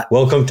 But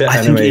welcome to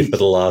anime for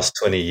the last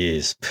 20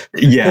 years.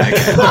 Yeah,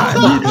 okay.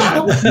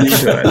 You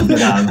do it.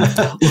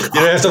 You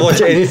don't have to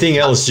watch anything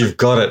else. You've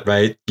got it,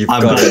 mate. You've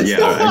got it.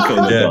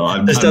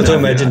 Just start to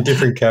imagine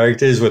different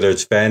characters, whether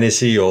it's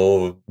fantasy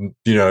or,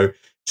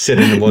 set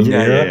in the modern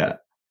era. Yeah.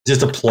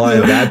 Just apply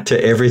that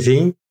to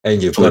everything,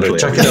 and you've got to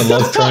chuck in a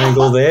love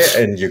triangle there,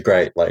 and you're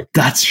great.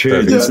 That's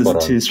true. This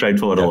is too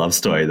straightforward a love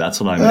story. That's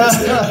what I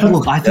missed.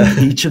 Look, I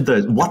think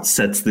what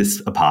sets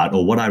this apart,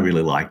 or what I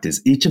really liked, is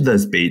each of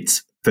those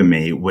beats for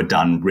me were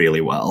done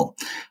really well.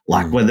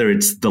 Whether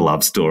it's the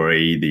love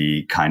story,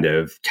 the kind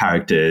of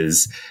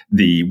characters,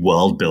 the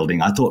world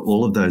building, I thought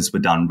all of those were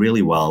done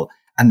really well.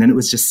 And then it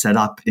was just set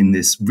up in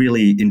this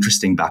really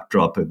interesting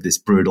backdrop of this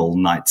brutal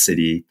night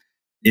city,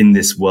 in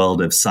this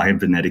world of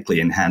cybernetically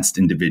enhanced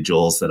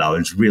individuals that I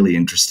was really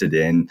interested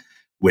in,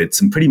 with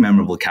some pretty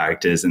memorable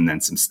characters and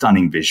then some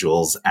stunning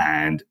visuals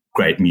and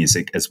great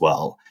music as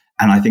well.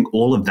 And I think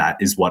all of that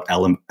is what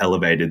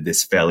elevated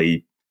this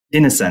fairly,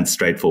 in a sense,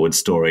 straightforward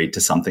story to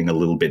something a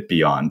little bit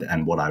beyond,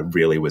 and what I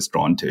really was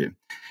drawn to.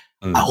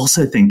 I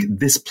also think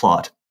this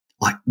plot,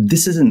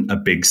 this isn't a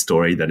big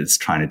story that it's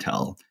trying to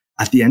tell.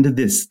 At the end of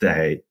this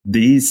day,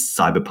 these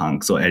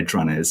cyberpunks or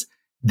edgerunners,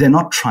 they're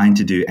not trying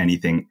to do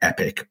anything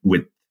epic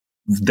with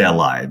their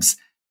lives.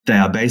 They're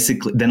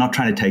not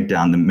trying to take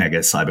down the mega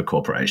cyber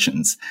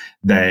corporations.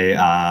 They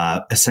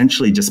are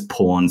essentially just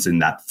pawns in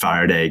that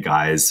Faraday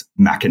guy's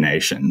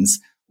machinations,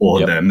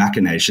 or the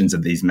machinations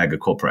of these mega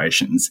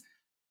corporations.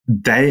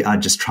 They are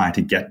just trying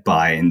to get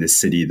by in this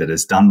city that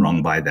has done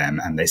wrong by them,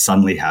 and they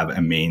suddenly have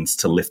a means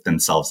to lift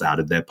themselves out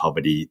of their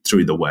poverty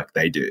through the work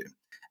they do.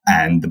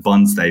 And the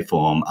bonds they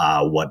form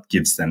are what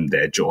gives them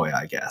their joy,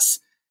 I guess.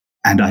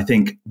 And I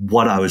think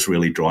what I was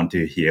really drawn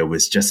to here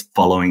was just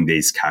following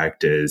these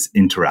characters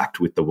interact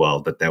with the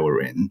world that they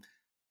were in,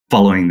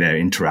 following their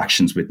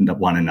interactions with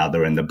one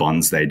another and the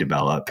bonds they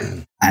develop,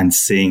 and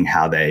seeing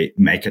how they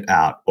make it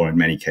out, or in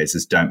many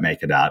cases don't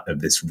make it out, of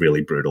this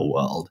really brutal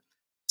world.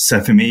 So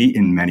for me,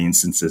 in many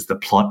instances, the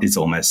plot is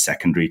almost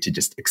secondary to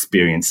just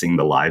experiencing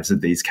the lives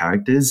of these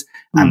characters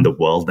and the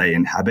world they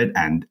inhabit.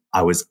 And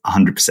I was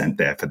 100%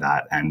 there for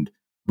that and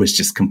was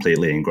just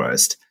completely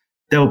engrossed.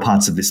 There were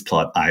parts of this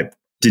plot I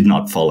did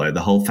not follow.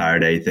 The whole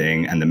Faraday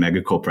thing and the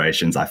mega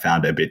corporations I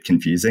found a bit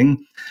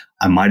confusing.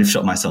 I might have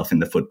shot myself in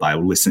the foot by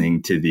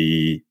listening to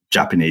the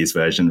Japanese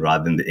version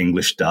rather than the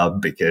English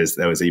dub, because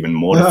there was even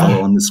more to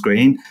follow on the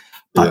screen.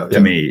 But for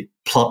me,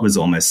 plot was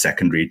almost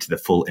secondary to the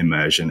full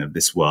immersion of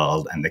this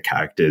world and the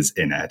characters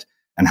in it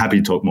And happy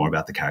to talk more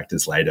about the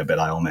characters later, but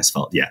I almost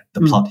felt,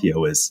 the plot here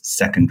was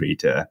secondary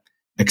to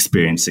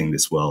experiencing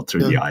this world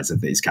through the eyes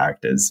of these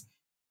characters.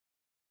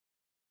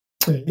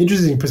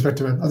 Interesting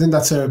perspective, man. I think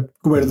that's a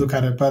good way to look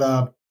at it.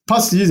 But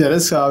pass to you,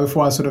 Dennis,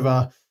 before I sort of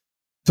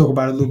talk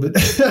about it a little bit.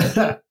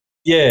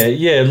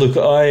 Yeah. Look,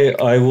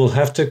 I will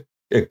have to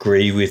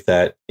agree with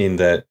that in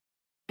that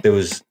there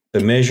was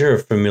a measure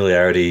of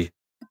familiarity.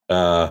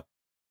 I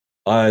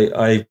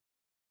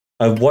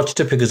watched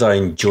it because I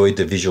enjoyed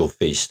the visual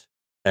feast.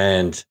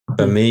 And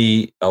for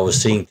me, I was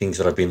seeing things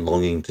that I've been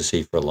longing to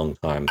see for a long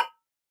time,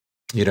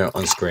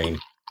 on screen.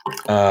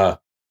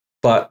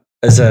 But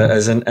as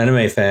an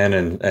anime fan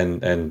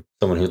and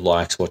someone who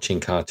likes watching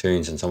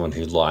cartoons and someone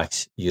who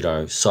likes,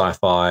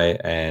 sci-fi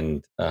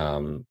and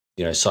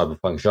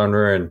cyberpunk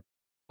genre, and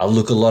I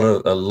look a lot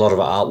of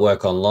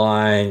artwork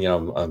online.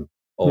 I'm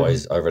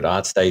always over at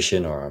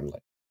ArtStation, or I'm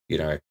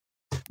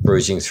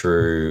browsing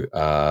through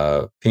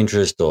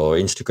Pinterest or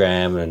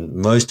Instagram, and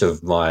most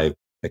of my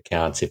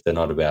accounts, if they're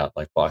not about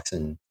like bikes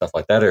and stuff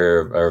like that,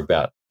 are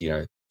about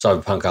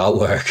cyberpunk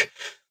artwork.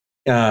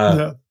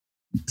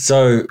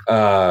 So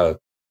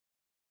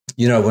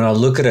when I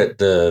look at it,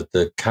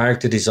 the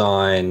character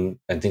design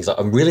and things like,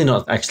 I'm really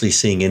not actually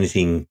seeing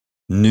anything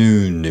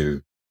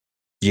new.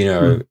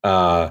 Even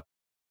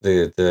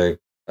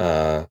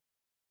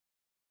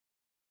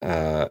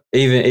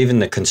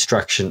the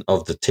construction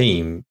of the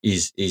team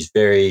is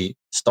very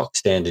stock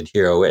standard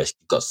hero-esque.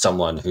 You've got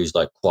someone who's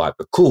like quiet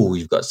but cool.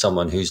 You've got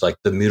someone who's like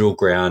the middle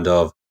ground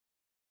of,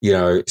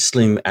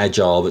 slim,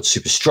 agile but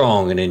super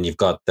strong, and then you've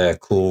got the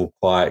cool,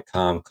 quiet,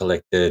 calm,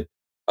 collected,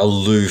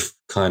 aloof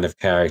kind of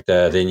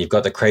character. Then you've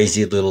got the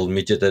crazy little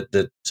midget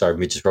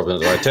midget's probably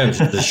not the right term,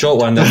 the short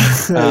one that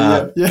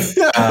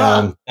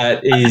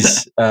that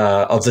is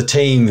of the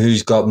team,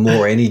 who's got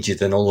more energy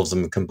than all of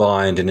them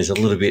combined and is a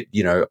little bit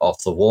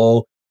off the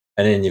wall.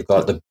 And then you've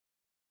got the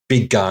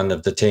big gun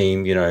of the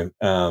team,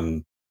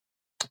 and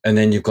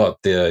then you've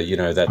got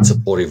the that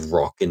supportive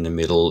rock in the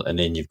middle, and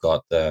then you've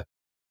got the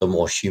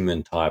more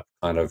human type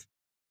kind of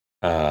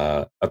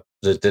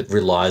that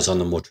relies on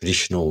the more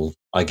traditional,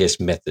 I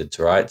guess, methods,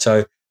 right?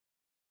 So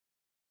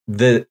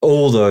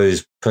all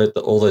those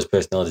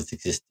personalities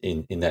exist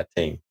in that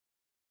team.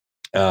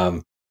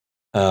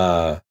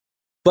 But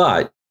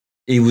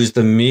it was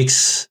the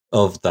mix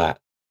of that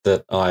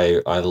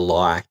I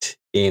liked,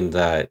 in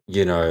that,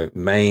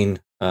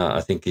 Main,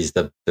 I think, is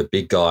the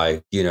big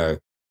guy, Yep.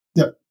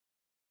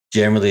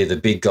 Generally, the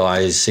big guy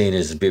is seen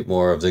as a bit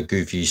more of the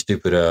goofy,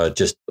 stupider,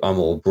 just I'm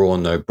all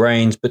brawn, no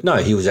brains. But no,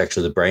 he was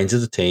actually the brains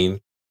of the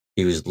team.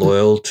 He was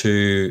loyal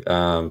to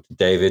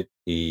David.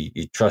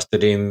 He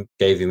trusted him,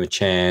 gave him a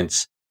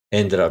chance,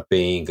 ended up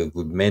being a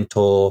good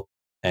mentor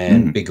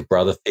and bigger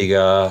brother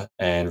figure,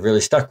 and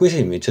really stuck with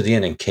him to the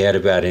end and cared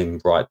about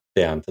him right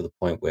down to the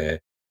point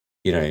where,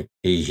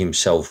 he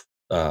himself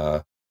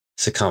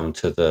succumbed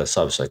to the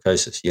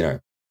cyberpsychosis,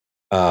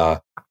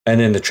 and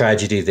then the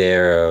tragedy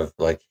there of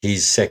like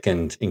his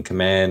second in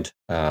command,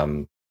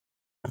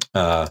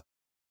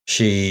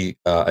 she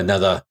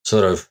another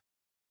sort of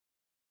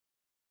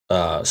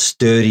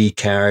sturdy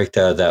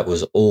character that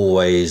was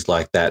always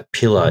like that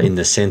pillar in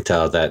the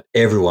center that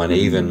everyone,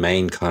 even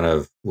Main, kind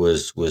of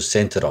was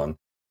centered on.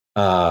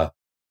 The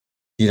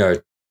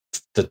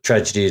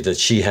tragedy that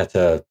she had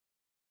to,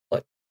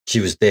 like, she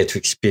was there to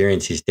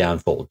experience his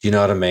downfall. Do you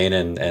know what I mean?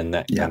 And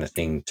that kind of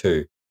thing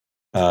too.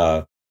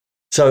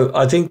 So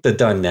I think the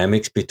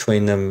dynamics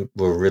between them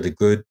were really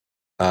good.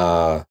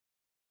 The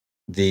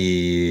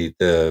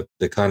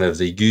kind of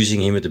the using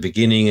him at the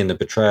beginning and the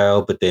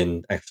betrayal, but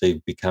then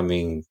actually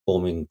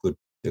forming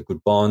a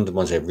good bond. And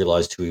once they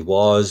realized who he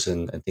was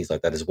and things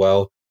like that as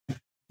well,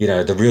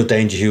 the real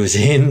danger he was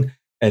in,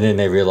 and then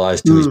they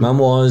realized who his mum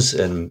was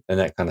and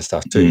that kind of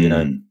stuff too,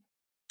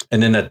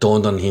 And then that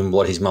dawned on him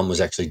what his mum was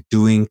actually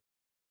doing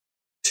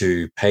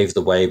to pave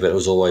the way, but it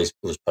was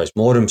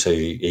post-mortem, so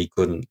he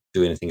couldn't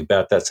do anything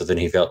about that. So then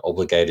he felt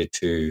obligated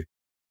to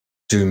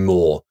do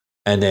more.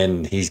 And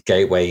then his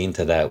gateway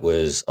into that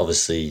was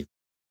obviously,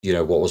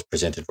 what was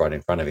presented right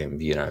in front of him,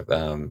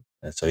 and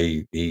so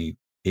he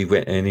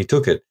went and he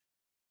took it.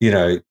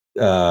 In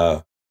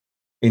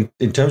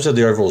terms of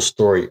the overall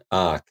story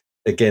arc,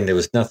 again, there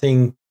was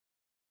nothing.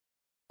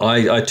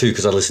 I too,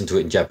 because I listened to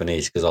it in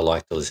Japanese, because I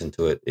like to listen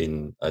to it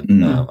in. I'm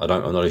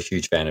not a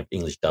huge fan of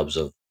English dubs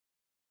of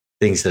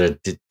things that are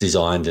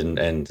designed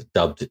and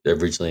dubbed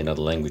originally in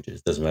other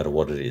languages. Doesn't matter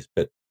what it is,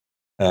 but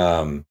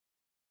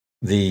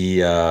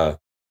the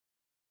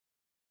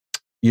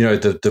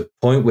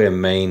point where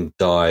Main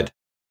died.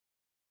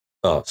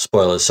 Oh,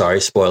 spoilers!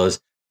 Sorry,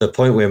 spoilers. The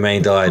point where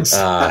Main died.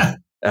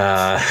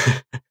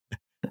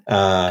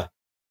 And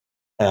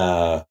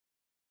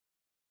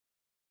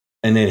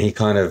then he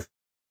kind of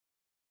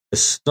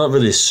not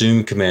really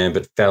assumed command,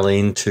 but fell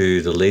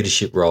into the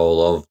leadership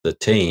role of the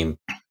team.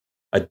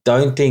 I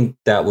don't think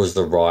that was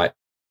the right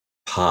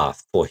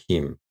path for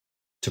him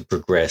to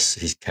progress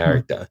his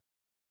character,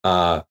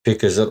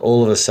 because it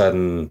all of a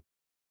sudden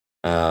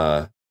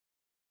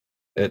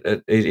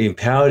it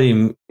empowered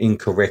him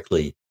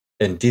incorrectly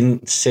and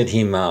didn't set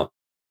him up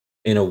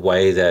in a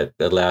way that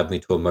allowed me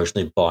to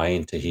emotionally buy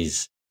into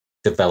his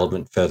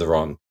development further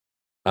on.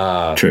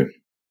 True.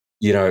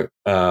 What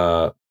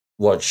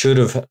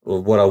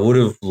I would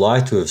have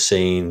liked to have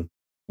seen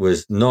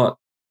was not,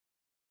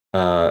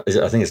 I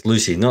think it's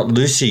Lucy, not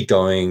Lucy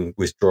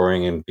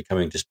withdrawing and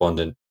becoming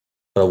despondent,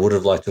 but I would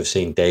have liked to have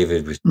seen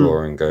David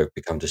withdraw and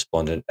become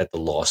despondent at the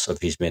loss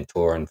of his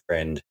mentor and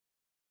friend,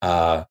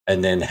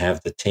 and then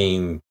have the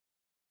team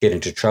get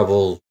into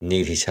trouble,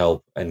 need his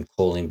help, and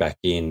call him back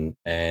in,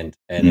 and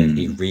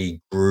he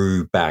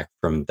regrew back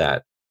from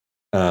that.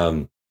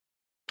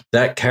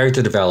 That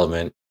character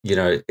development,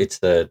 it's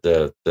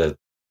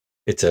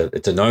it's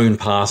a known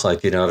path,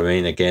 like, you know what I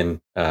mean?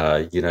 Again,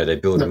 they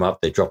build him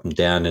up, they drop him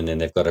down, and then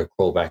they've got to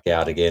crawl back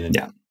out again.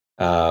 And,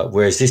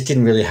 whereas this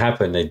didn't really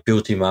happen. They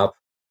built him up,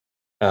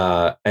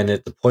 and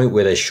at the point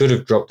where they should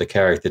have dropped the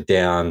character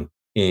down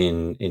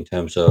in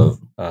terms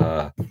of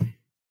their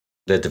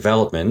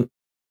development,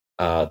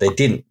 they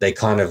didn't. They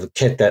kind of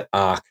kept that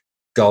arc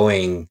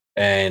going,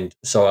 and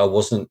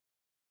so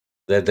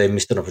they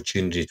missed an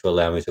opportunity to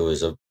allow me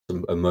to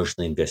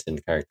emotionally invest in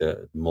the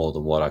character more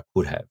than what I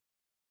could have.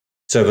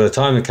 So by the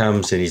time it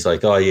comes and he's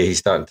like, oh yeah, he's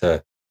starting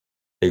to,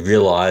 they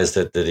realize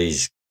that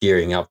he's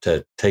gearing up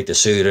to take the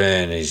suit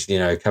and he's,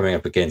 coming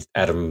up against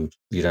Adam,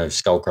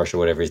 Skullcrusher,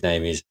 whatever his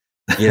name is,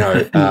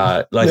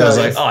 I was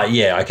like, oh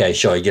yeah, okay,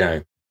 sure.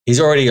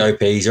 He's already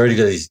OP. He's already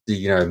got his,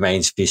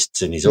 mains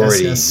fists, and he's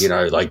already,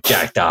 like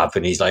jacked up,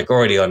 and he's like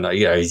already on,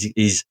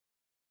 he's,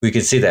 we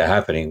can see that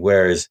happening.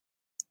 Whereas,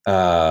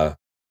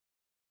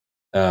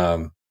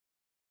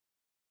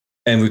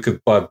 and we could,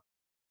 but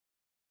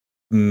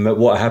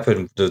what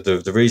happened,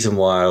 the reason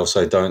why I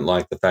also don't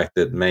like the fact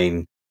that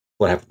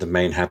what happened to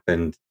Maine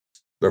happened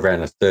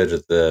around a third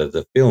of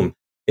the film,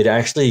 it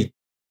actually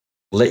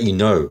let you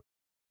know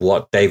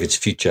what David's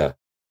future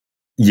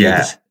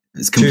is.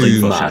 It's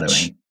complete foreshadowing.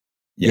 Much.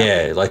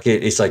 Yeah, like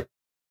it's like,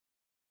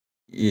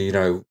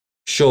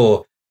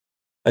 sure,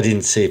 I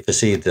didn't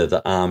foresee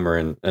the armor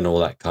and all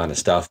that kind of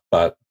stuff,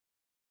 but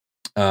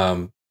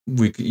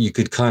you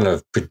could kind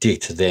of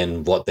predict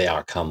then what the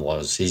outcome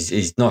was.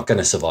 He's not going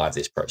to survive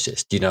this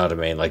process. Do you know what I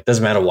mean? Like,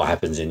 doesn't matter what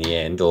happens in the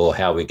end or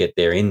how we get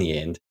there in the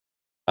end,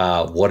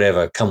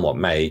 whatever, come what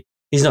may,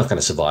 he's not going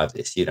to survive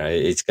this.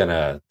 That's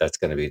going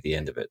to be the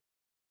end of it.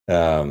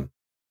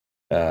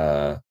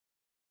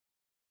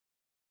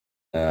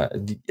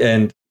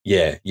 And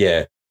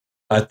yeah,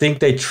 I think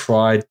they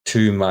tried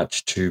too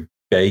much to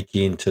bake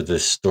into the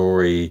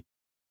story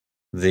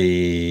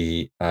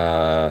the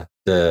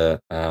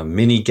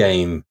mini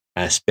game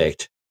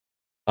aspect.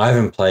 I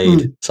haven't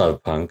played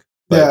Cyberpunk,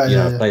 but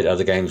I've played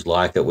other games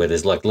like it where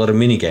there's like a lot of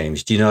mini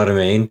games. Do you know what I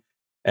mean?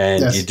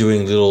 And you're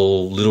doing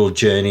little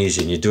journeys,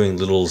 and you're doing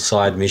little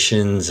side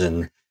missions,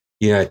 and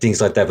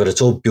things like that. But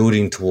it's all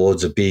building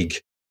towards a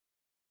big,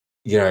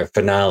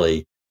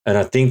 finale. And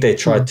I think they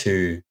tried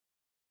to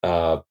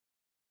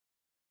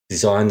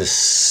design the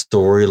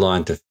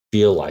storyline to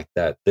feel like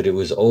that it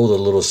was all the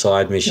little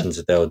side missions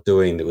that they were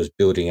doing that was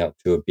building up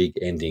to a big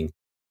ending.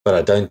 But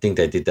I don't think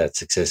they did that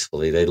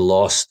successfully. They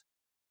lost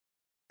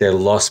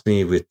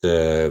me with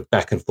the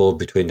back and forth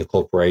between the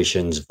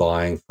corporations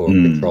vying for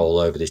control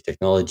over this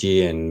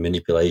technology and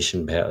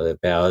manipulation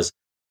powers.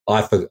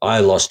 I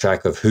lost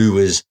track of who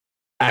was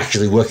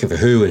actually working for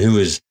who and who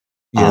was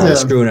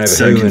screwing over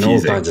who confusing. And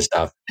all kinds of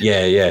stuff.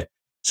 Yeah.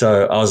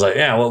 So I was like,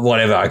 yeah, well,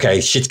 whatever. Okay,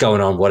 shit's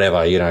going on, whatever.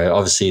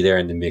 Obviously they're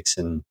in the mix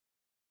and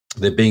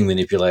they're being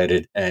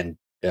manipulated. And,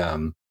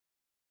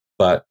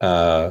 but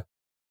the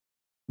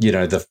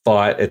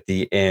fight at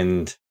the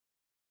end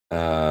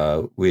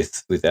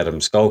with Adam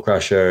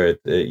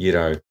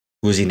Skullcrusher,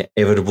 was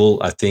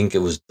inevitable. I think it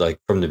was like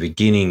from the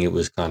beginning, it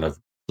was kind of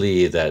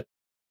clear that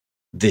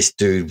this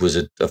dude was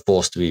a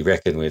force to be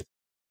reckoned with.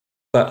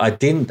 But I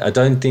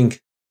don't think,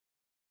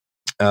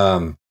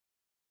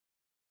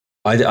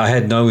 I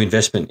had no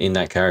investment in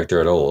that character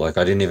at all. Like,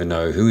 I didn't even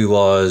know who he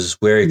was,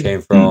 where he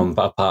came from,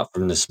 apart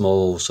from the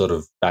small sort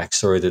of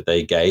backstory that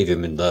they gave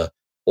him and the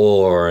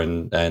awe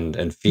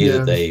and fear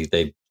that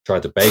they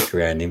tried to bake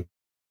around him.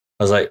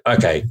 I was like,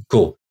 okay,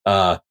 cool.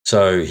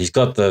 So he's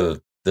got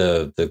the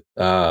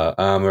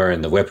armor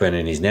and the weapon,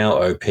 and he's now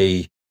OP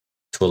to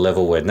a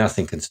level where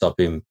nothing can stop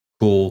him.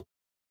 Cool.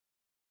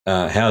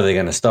 How are they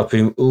going to stop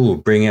him? Ooh,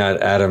 bring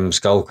out Adam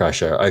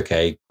Skullcrusher.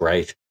 Okay,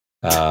 great.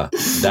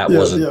 That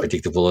wasn't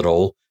predictable at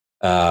all.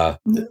 I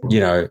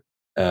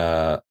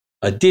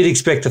did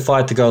expect the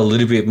fight to go a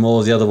little bit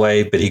more the other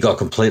way, but he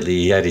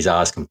had his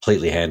ass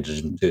completely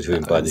handed to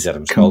him by this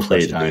Adam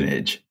Skullcrusher. Complete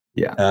ownage.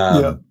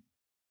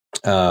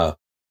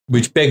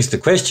 Which begs the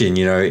question,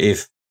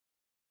 if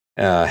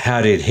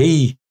how did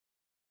he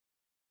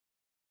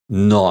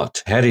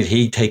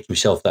take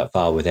himself that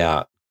far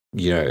without,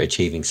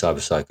 achieving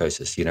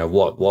cyberpsychosis?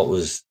 What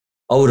was,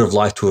 I would have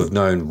liked to have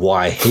known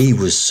why he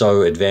was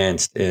so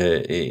advanced,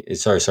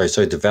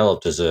 so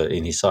developed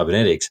in his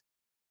cybernetics,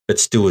 but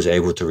still was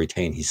able to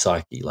retain his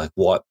psyche. Like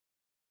what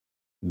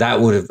that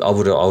I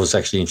was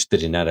actually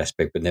interested in that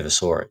aspect, but never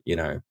saw it,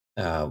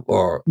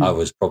 or I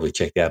was probably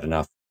checked out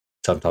enough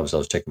sometimes I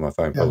was checking my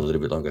phone probably a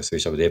little bit longer through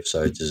some of the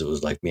episodes as it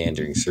was like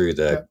meandering through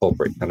the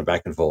corporate kind of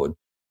back and forward.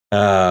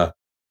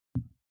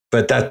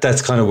 But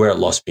that's kind of where it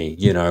lost me,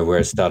 where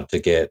it started to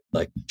get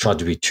like tried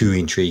to be too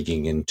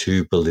intriguing and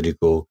too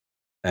political.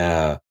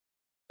 But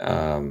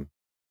I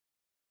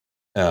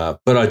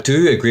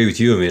do agree with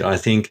you, Amit. I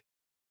think,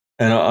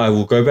 and I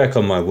will go back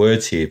on my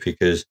words here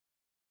because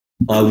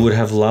I would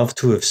have loved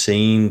to have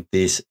seen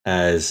this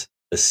as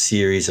a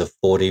series of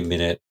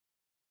 40-minute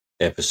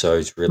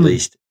episodes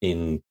released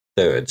in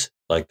thirds,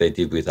 like they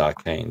did with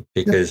Arcane.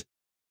 Because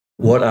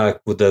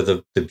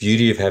the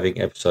beauty of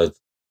having episodes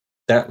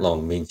that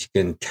long means you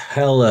can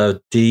tell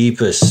a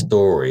deeper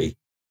story,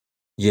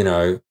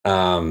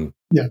 and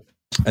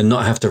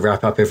not have to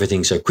wrap up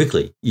everything so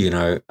quickly,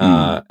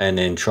 and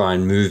then try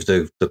and move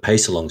the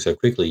pace along so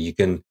quickly. You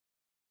can,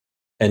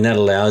 and that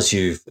allows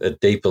you a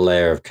deeper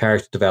layer of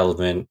character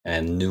development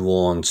and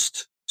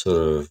nuanced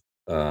sort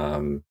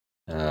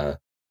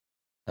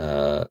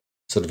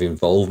of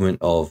involvement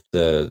of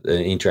the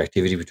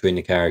interactivity between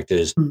the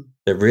characters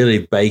that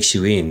really bakes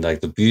you in. Like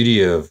the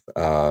beauty of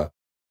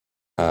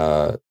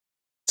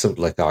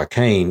something like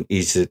Arcane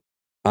is that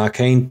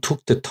Arcane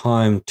took the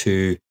time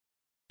to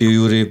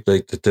build it,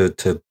 like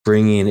to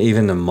bring in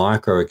even the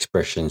micro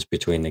expressions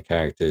between the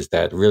characters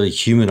that really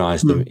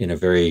humanized them in a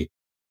very,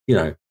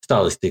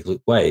 stylistic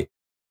way.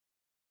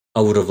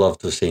 I would have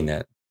loved to have seen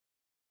that.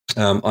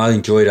 I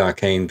enjoyed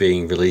Arcane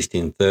being released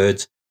in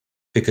thirds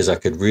because I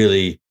could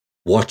really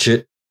watch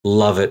it,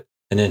 love it,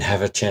 and then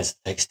have a chance to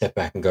take a step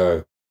back and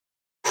go,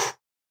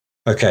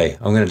 okay,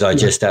 I'm going to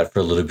digest that for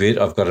a little bit.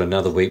 I've got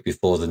another week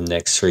before the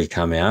next 3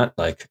 come out.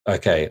 Like,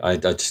 okay, I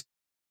just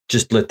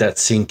let that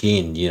sink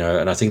in,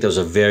 and I think that was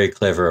a very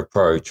clever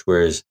approach.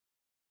 Whereas,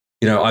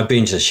 I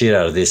binged the shit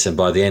out of this, and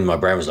by the end, my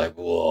brain was like,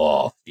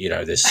 whoa,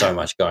 there's so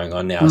much going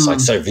on now. It's like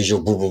so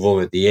visual, boom, boom,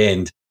 boom at the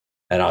end.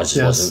 And I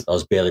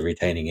was barely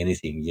retaining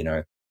anything,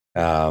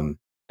 And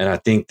I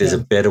think there's a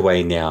better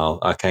way now.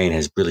 Arcane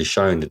has really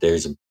shown that there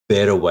is a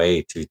better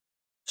way to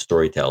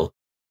storytell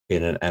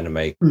in an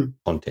anime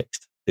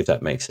context, if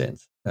that makes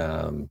sense.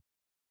 Or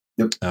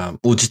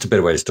just a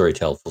better way to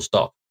storytell, full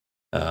stop.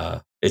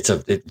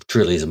 It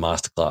truly is a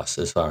masterclass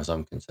as far as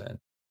I'm concerned.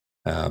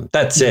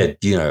 That said,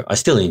 I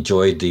still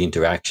enjoyed the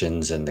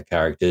interactions and the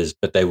characters,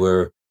 but they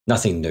were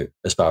nothing new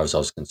as far as I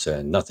was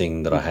concerned.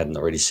 Nothing that I hadn't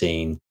already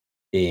seen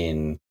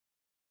in,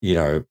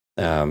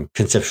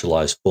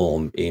 conceptualized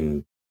form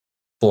in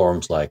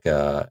forums like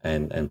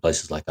and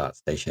places like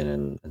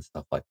ArtStation and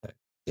stuff like that.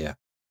 Yeah.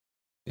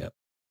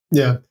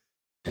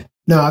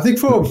 No, I think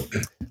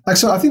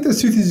I think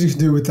there's 2 things you can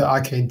do with the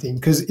Arcane thing,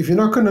 because if you're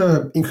not going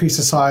to increase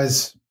the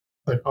size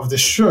of the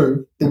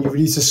show, then you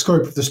reduce the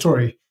scope of the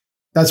story.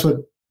 That's what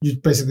you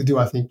basically do.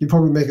 I think you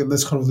probably make it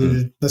less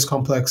convoluted, less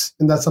complex,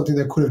 and that's something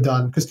they could have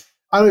done. Because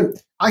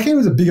Arcane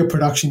was a bigger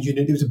production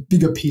unit. It was a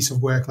bigger piece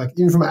of work. Like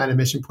even from an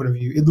animation point of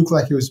view, it looked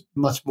like it was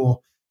much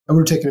more. It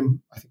would have taken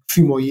him, I think, a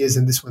few more years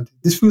than this one.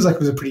 This feels like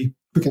it was a pretty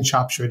quick and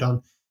sharp show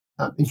done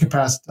in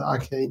comparison to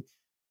Arcane.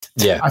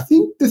 Yeah, I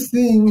think the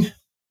thing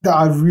that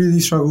I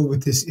really struggled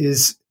with this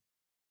is,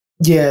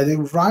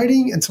 the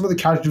writing and some of the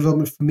character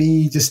development for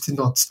me just did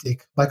not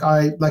stick. Like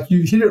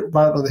you hit it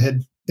right on the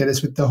head,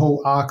 Dennis, with the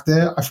whole arc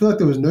there. I feel like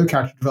there was no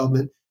character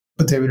development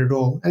for David at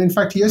all. And in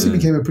fact, he actually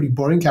became a pretty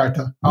boring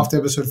character after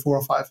episode 4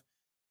 or 5.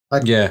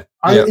 Like,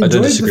 I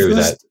don't disagree with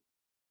that.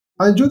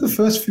 I enjoyed the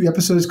first few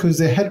episodes because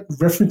they had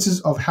references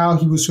of how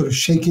he was sort of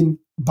shaken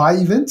by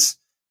events.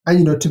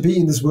 And, to be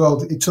in this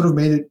world, it sort of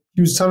made it,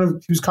 he was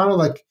kind of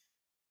like,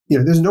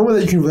 there's no one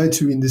that you can relate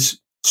to in this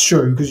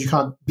show because you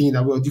can't be in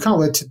that world. You can't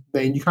relate to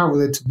Maine. You can't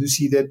relate to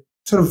Lucy. They're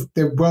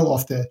well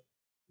off their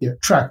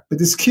track. But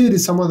this kid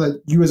is someone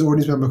that you as an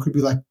audience member could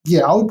be like,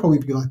 yeah, I would probably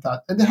be like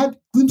that. And they had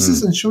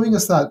glimpses and showing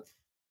us that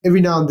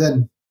every now and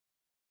then.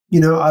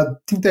 I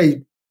think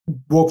they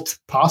walked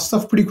past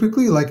stuff pretty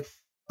quickly. Like,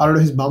 I don't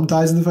know, his mum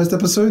dies in the first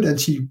episode and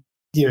she,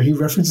 he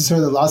references her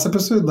in the last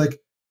episode. Like,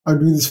 I'm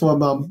doing this for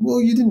my mum.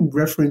 Well, you didn't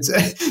reference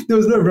it. There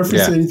was no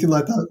reference to anything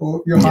like that,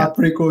 or your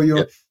heartbreak or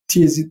your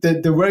tears.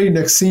 The very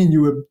next scene,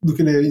 you were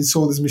looking to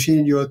install this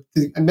machine,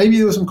 and maybe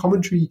there was some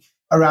commentary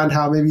around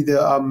how maybe the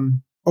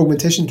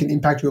augmentation can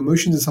impact your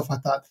emotions and stuff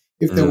like that.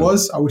 If there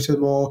was, I wish there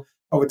was more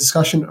of a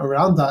discussion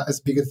around that as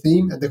a bigger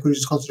theme, and they could have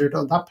just concentrated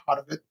on that part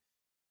of it.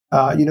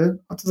 I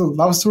thought the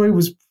love story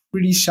was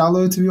pretty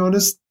shallow, to be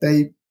honest.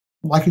 They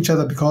like each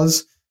other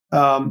because,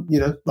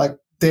 like,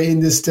 they're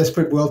in this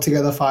desperate world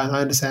together. Fine, I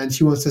understand.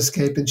 She wants to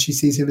escape, and she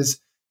sees him as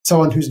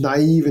someone who's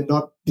naive and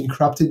not been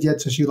corrupted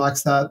yet, so she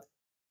likes that.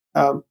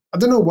 I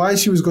don't know why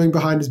she was going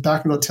behind his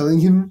back and not telling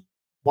him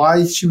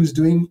why she was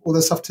doing all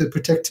that stuff to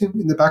protect him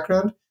in the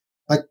background.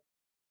 Like,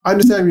 I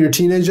understand when you're a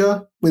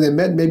teenager, when they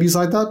met, maybe it's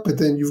like that, but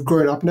then you've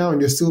grown up now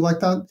and you're still like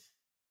that.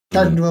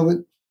 Character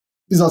development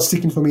is not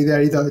sticking for me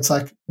there either. It's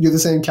like you're the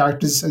same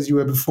characters as you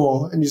were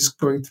before, and you're just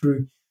going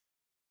through,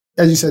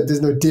 as you said,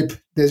 there's no dip.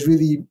 There's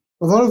really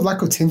a lot of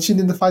lack of tension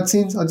in the fight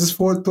scenes. I just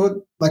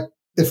thought like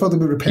they felt a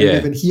bit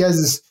repetitive, and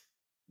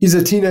he's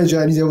a teenager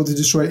and he's able to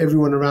destroy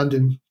everyone around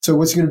him. So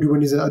what's he going to do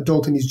when he's an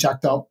adult and he's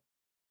jacked up?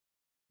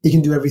 he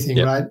can do everything,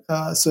 Yep. right?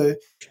 So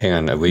hang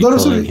on, are we lot of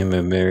calling sort of- him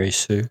a Mary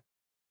Sue?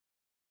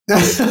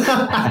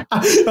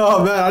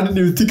 Oh man, I didn't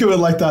even think of it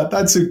like that.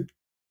 That's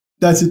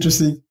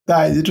interesting.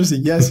 That is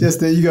interesting. Yes,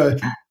 there you go.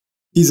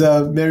 He's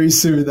a Mary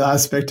Sue in that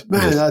aspect.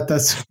 Man, Yes.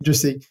 that's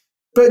interesting.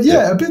 But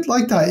yeah, a bit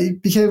like that.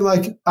 It became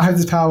like, I have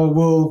this power.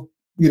 Well,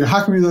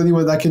 how can we be the only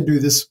one that can do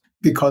this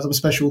because I'm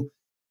special?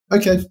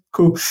 Okay,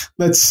 cool.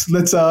 Let's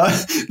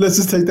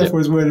just take that for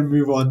his word and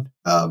move on.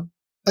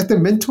 Like the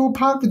mentor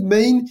part with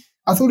Maine,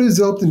 I thought it was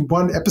developed in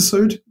one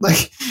episode.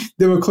 Like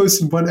they were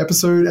close in one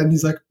episode, and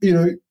he's like,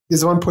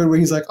 there's one point where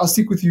he's like, I'll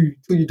stick with you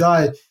till you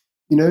die.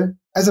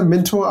 As a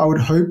mentor, I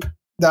would hope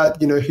that,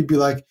 he'd be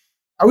like,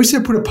 I wish they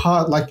put a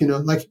part like,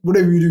 like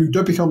whatever you do,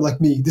 don't become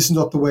like me. This is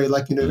not the way,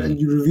 like, and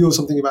you reveal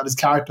something about his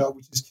character,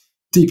 which is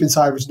deep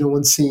inside, which no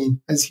one's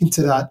seen, as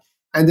hinted at.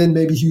 And then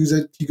maybe he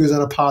goes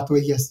on a path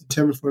where he has to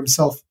determine for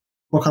himself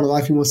what kind of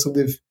life he wants to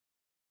live.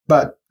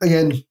 But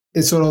again,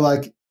 it's sort of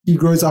like he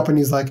grows up and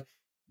he's like,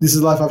 this is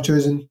the life I've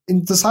chosen. In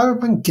the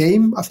Cyberpunk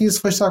game, I think it's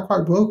fleshed out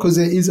quite well because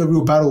there is a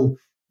real battle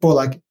for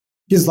like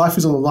his life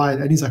is on the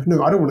line. And he's like,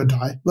 no, I don't want to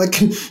die. Like,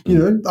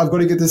 I've got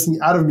to get this thing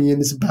out of me, and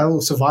it's a battle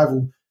of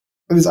survival.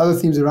 And there's other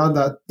themes around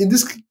that. In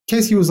this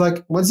case, he was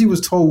like, once he was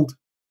told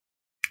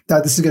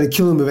that this is going to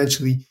kill him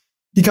eventually,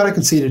 he kind of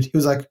conceded. He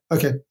was like,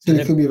 okay, it's going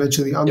to kill me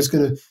eventually. I'm just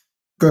going to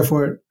go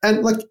for it.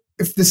 And like,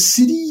 if the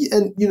city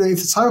and, if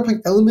the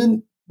cyberpunk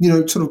element,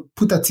 sort of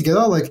put that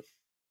together, like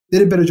they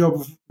did a better job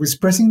of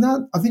expressing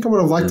that, I think I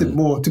would have liked it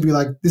more, to be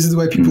like, this is the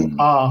way people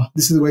are.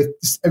 This is the way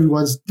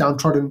everyone's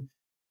downtrodden.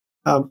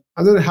 I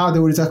don't know how they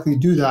would exactly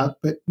do that,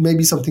 but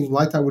maybe something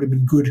like that would have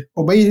been good.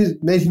 Or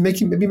maybe make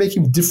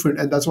him different,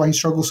 and that's why he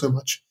struggles so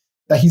much,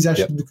 that he's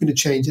actually looking to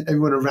change and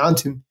everyone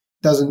around him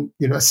doesn't,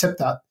 accept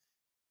that.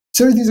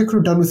 So many things I could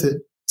have done with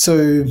it.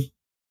 So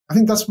I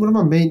think that's one of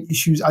my main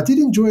issues. I did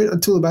enjoy it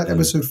until about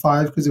episode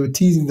 5 because they were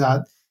teasing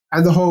that,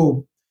 and the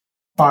whole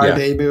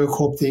Faraday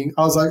Megacorp thing.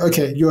 I was like,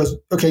 okay,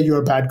 you're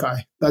a bad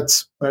guy.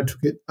 That's where I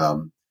took it.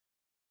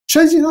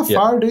 Strangely enough,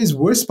 Faraday is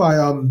voiced by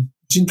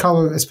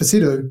Giancarlo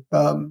Esposito,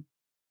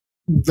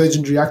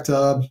 legendary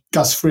actor,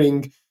 Gus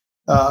Fring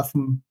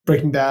from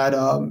Breaking Bad.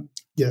 Done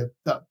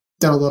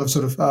a lot of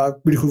sort of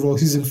really cool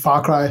roles. He's in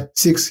Far Cry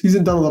 6. He's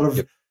done a lot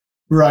of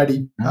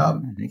variety.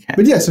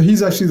 But yeah, so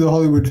he's actually the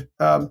Hollywood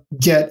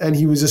get, and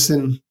he was just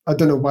in, I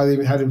don't know why they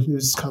even had him. He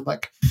was kind of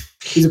like,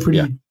 he's a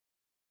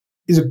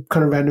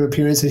kind of random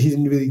appearance, and he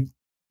didn't really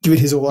give it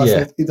his all, I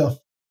felt, either.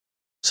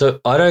 So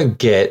I don't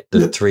get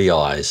the 3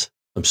 eyes.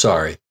 I'm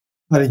sorry.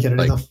 I didn't get it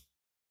either.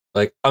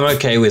 Like, I'm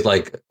okay with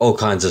like all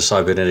kinds of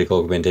cybernetic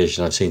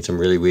augmentation. I've seen some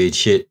really weird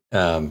shit,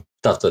 stuff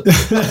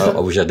that I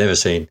wish I'd never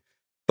seen.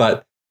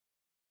 But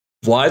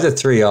why the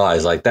 3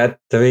 eyes? Like that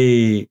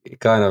 3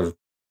 kind of,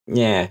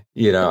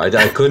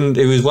 I couldn't.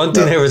 It was one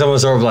thing every time I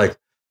saw him, like,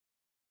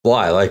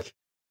 why? Like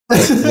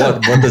what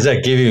does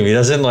that give him? He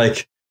doesn't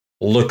like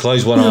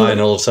close one eye and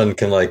all of a sudden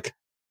can like,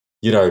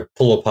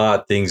 pull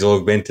apart things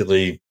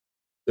augmentedly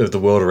of the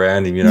world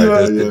around him.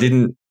 It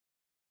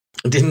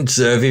didn't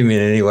serve him in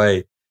any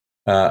way.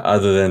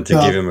 Other than to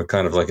give him a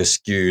kind of like a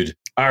skewed,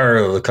 kind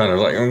of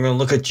like, I'm going to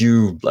look at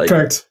you, like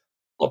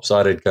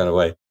lopsided kind of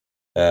way.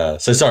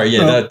 So sorry,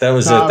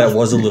 that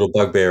was a little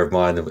bugbear of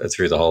mine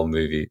through the whole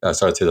movie.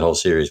 Through the whole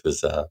series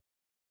was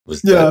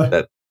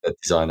that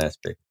design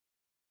aspect.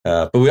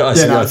 But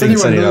I think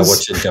Sonny and I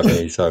watched it in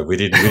Japanese, so we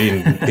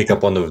didn't pick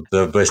up on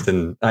the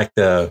Western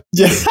actor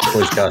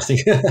voice casting.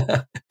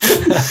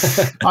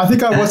 I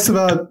think I watched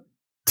about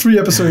 3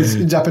 episodes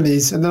in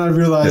Japanese, and then I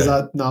realized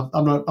that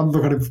I'm not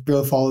going to be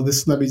able to follow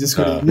this. Let me just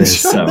go to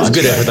English. It's a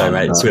good effort, though,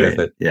 mate. It's good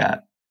effort. Yeah.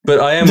 But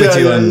I am with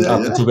you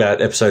up until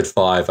about episode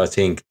 5. I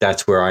think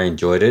that's where I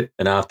enjoyed it.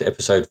 And after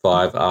episode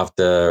 5,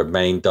 after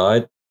Maine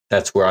died,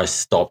 that's where I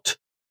stopped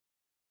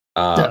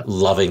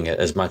loving it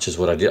as much as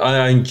what I did.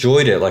 I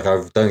enjoyed it. Like,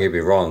 don't get me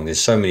wrong.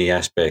 There's so many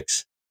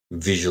aspects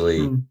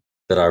visually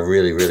that I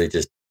really, really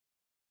just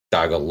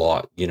dug a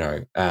lot,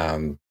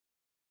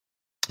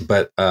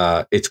 But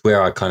it's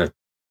where I kind of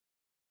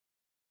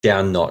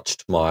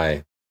down-notched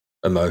my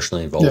emotional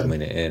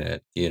involvement in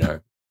it,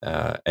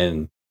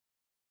 and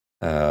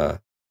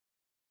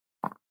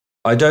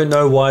I don't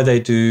know why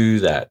they do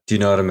that. Do you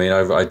know what I mean?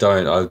 I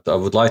don't. I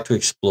would like to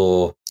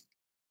explore.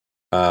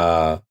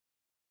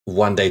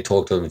 One day,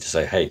 talk to them and just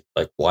say, "Hey,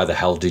 like, why the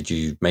hell did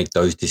you make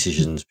those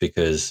decisions?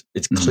 Because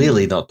it's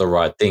clearly not the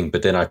right thing."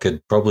 But then I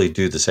could probably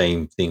do the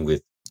same thing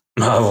with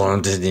Marvel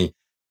and Disney,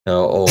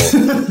 or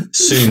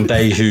soon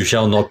they who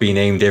shall not be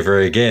named ever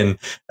again.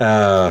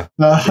 I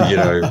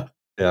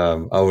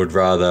would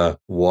rather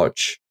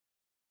watch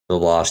The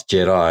Last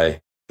Jedi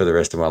for the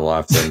rest of my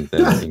life than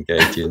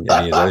engage in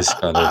any of those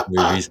kind of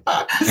movies.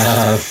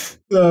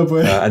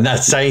 And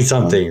that's saying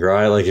something,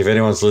 right? Like, if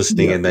anyone's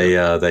listening and they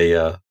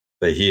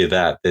hear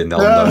that, then they'll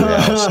know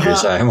how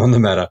serious I am on the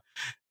matter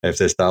if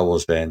they're Star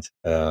Wars fans.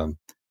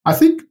 I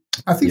think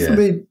for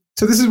me,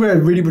 so this is where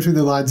I'm reading between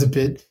the lines a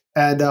bit.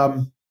 And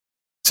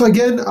so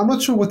again, I'm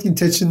not sure what the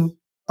intention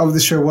of the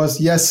show was.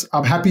 Yes,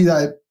 I'm happy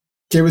that it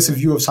gave us a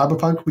view of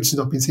Cyberpunk, which has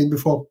not been seen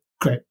before.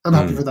 great. I'm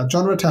happy for that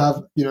genre to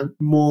have,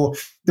 more.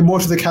 The more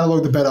to the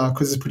catalog, the better,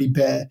 because it's pretty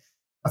bare.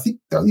 I think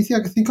the only thing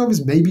I can think of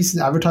is maybe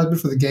some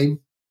advertisement for the game.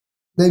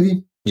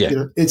 Maybe.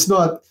 Yeah. It's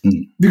not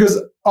because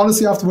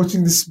honestly, after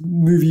watching this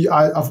movie,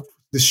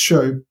 this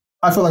show,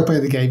 I felt like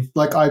playing the game.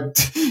 Like I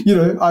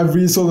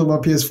reinstalled on my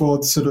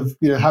PS4 to sort of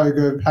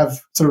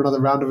have sort of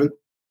another round of it,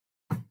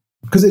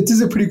 because it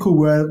is a pretty cool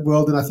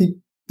world, and I think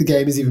the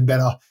game is even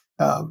better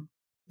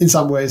in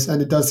some ways,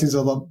 and it does things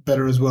a lot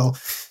better as well.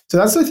 So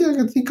that's the thing I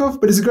can think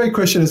of. But it's a great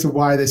question as to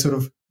why they sort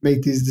of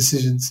make these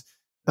decisions.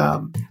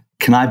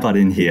 Can I butt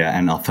in here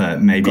and offer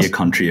maybe a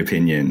contrary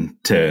opinion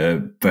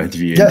to both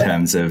of you in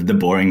terms of the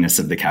boringness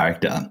of the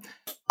character?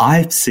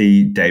 I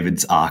see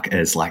David's arc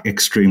as like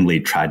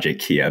extremely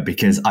tragic here,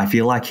 because I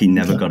feel like he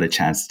never got a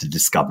chance to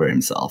discover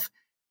himself.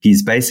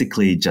 He's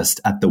basically just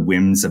at the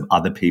whims of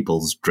other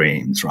people's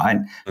dreams, right?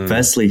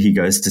 Firstly, he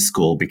goes to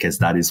school because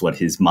that is what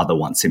his mother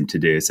wants him to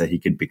do, so he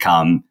could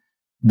become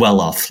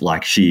well off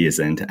like she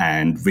isn't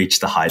and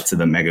reach the heights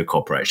of a mega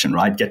corporation,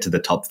 right? Get to the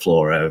top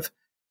floor of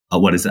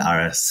what is it,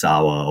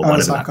 Arasawa or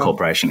whatever that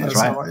corporation is,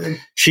 right? Yeah.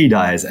 She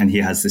dies and he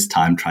has this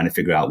time trying to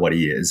figure out what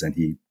he is, and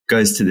he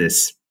goes to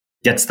this,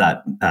 gets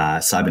that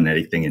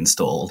cybernetic thing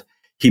installed.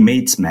 He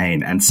meets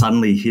Maine, and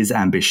suddenly his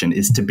ambition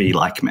is to be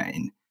like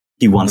Maine.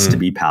 He wants to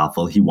be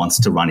powerful. He wants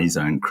to run his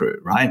own crew,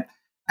 right?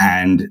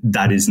 And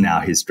that is now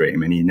his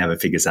dream, and he never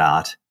figures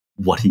out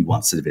what he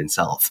wants of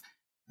himself.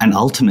 And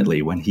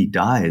ultimately, when he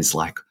dies,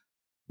 like,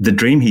 the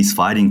dream he's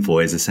fighting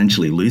for is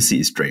essentially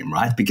Lucy's dream,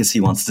 right? Because he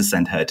wants to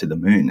send her to the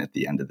moon at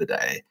the end of the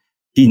day.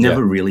 He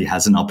never really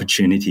has an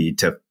opportunity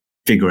to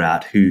figure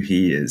out who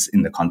he is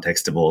in the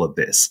context of all of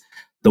this.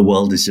 The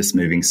world is just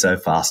moving so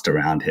fast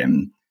around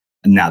him.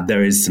 Now,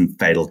 there is some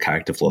fatal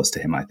character flaws to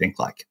him, I think.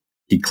 Like,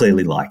 he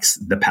clearly likes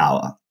the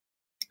power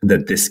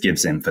that this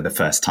gives him for the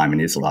first time in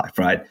his life,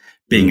 right?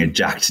 Being a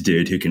jacked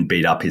dude who can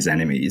beat up his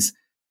enemies.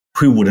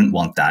 Who wouldn't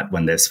want that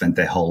when they've spent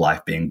their whole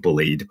life being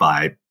bullied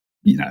by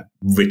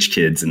rich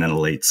kids in an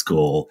elite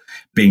school,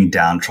 being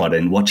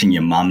downtrodden, watching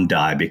your mum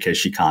die because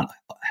she can't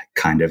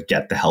kind of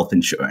get the health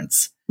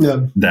insurance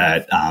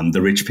that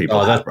the rich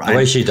people have, right? The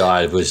way she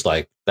died was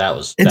like,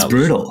 it's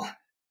brutal.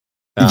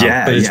 But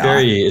it's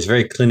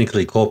very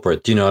clinically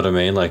corporate. Do you know what I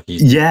mean? Like,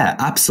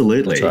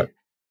 absolutely. That's right.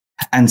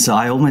 And so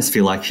I almost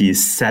feel like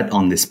he's set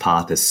on this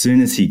path as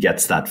soon as he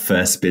gets that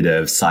first bit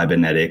of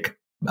cybernetic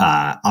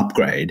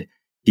upgrade.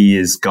 He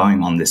is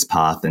going on this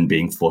path and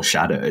being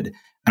foreshadowed.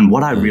 And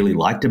what I really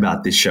liked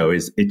about this show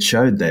is it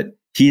showed that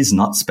he is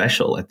not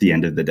special at the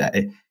end of the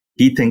day.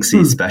 He thinks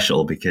he's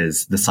special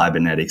because the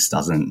cybernetics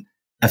doesn't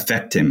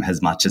affect him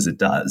as much as it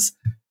does.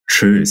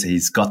 True, so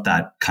he's got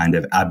that kind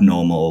of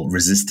abnormal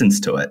resistance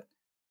to it.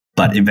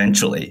 But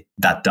eventually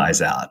that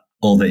dies out.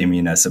 All the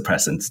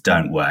immunosuppressants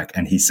don't work,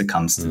 and he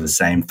succumbs to the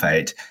same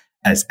fate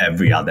as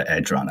every other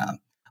Edgerunner.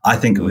 I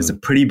think it was a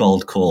pretty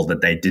bold call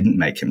that they didn't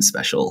make him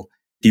special.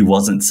 He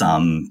wasn't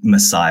some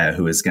messiah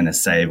who was going to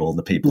save all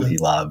the people he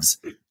loves,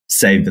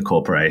 save the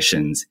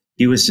corporations.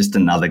 He was just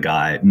another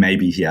guy.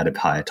 Maybe he had a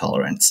higher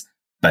tolerance,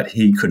 but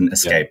he couldn't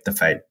escape the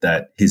fate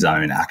that his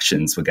own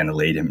actions were going to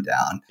lead him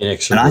down.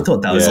 And I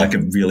thought that was like a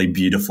really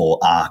beautiful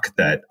arc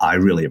that I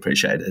really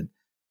appreciated.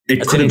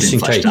 It could have been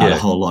fleshed out a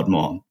whole lot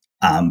more.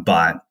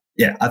 But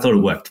yeah, I thought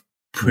it worked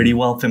pretty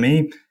well for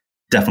me.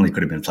 Definitely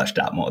could have been fleshed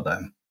out more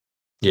though.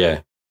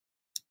 Yeah.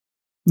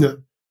 No.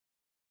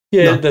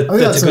 Yeah,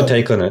 that's a good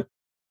take on it.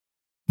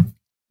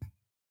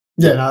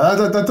 Yeah,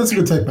 no, that's a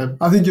good take, man.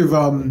 I think you've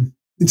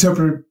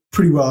interpreted it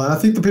pretty well. And I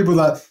think the people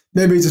that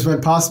maybe just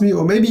went past me,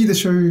 or maybe the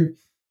show,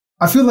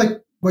 I feel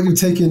like what you've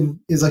taken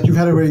is like you've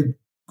had a very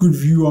good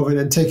view of it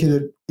and taken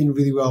it in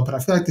really well. But I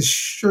feel like the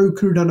show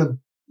could have done a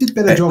bit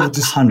better job of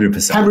just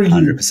 100%, hammering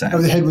you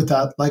over the head with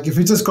that. Like if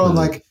it's just gone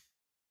like,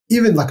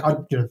 even like, I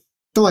don't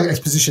like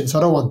exposition, so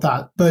I don't want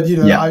that. But,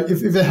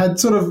 if it had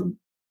sort of,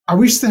 I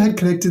wish they had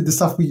connected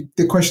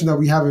the question that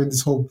we have in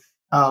this whole,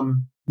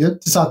 to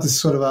start this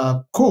sort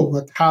of call,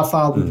 like how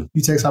far would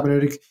you take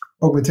cybernetic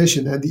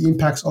augmentation and the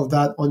impacts of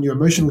that on your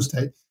emotional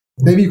state.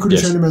 Maybe you could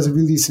have shown him as a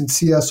really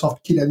sincere,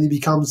 soft kid, and he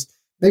becomes,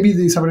 maybe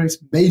the cybernetics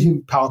made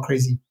him power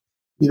crazy,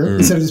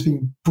 instead of just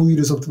being bullied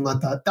or something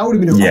like that. That would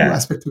have been a cool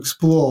aspect to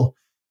explore.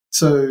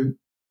 So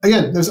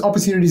again, there's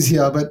opportunities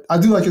here, but I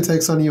do like your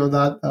take, Sonny, on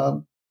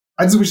that.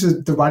 I just wish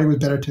that the writing was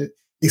better to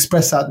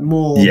express that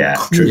more. Yeah,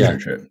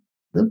 true.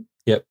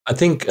 Yeah, I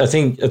think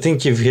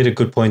you've hit a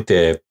good point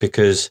there,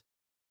 because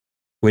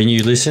when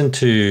you listen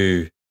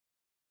to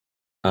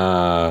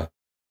the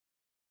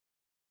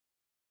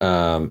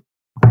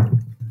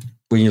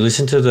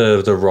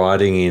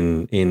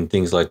writing in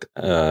things like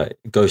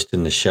Ghost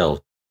in the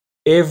Shell,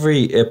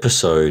 every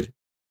episode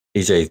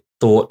is a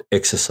thought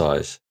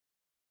exercise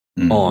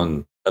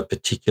on a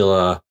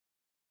particular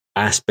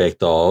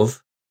aspect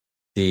of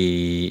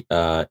the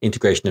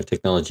integration of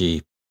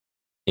technology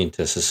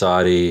into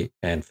society,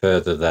 and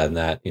further than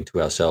that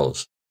into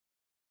ourselves,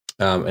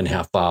 and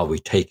how far we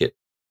take it.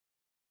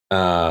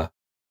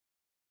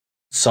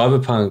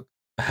 Cyberpunk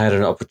had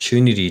an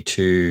opportunity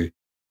to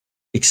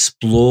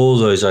explore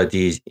those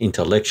ideas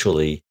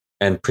intellectually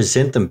and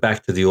present them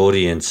back to the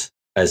audience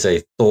as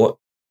a thought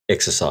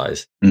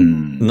exercise,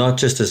 not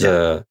just as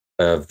a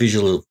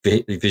visual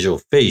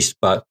feast,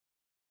 but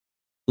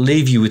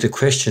leave you with a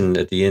question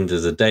at the end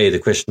of the day. The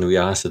question we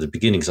asked at the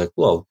beginning is like,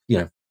 well,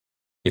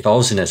 if I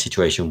was in that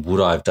situation, would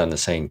I have done the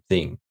same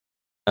thing?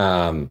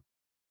 And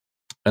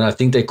I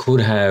think they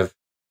could have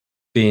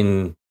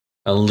been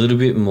a little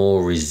bit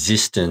more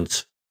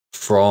resistant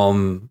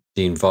from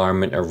the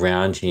environment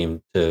around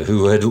him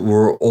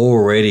were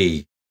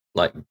already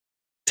like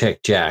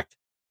tech jacked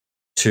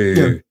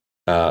to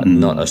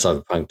not a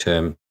cyberpunk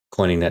term,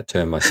 coining that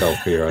term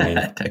myself here. I mean,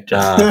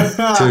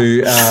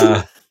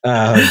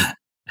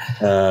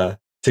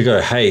 to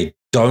go, hey,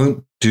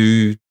 don't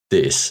do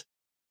this,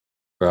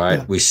 right?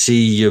 Yeah. We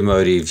see your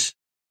motives.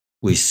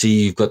 We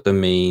see you've got the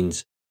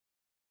means.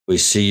 We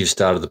see you've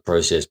started the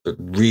process, but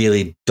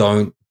really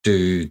don't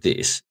do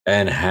this,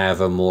 and have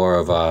a more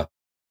of a,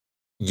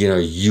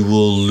 you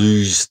will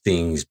lose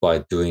things by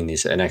doing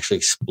this, and actually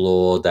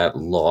explore that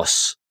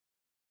loss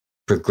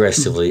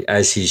progressively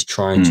as he's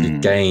trying to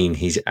gain.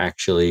 He's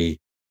actually,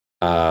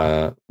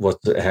 you're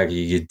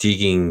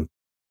digging,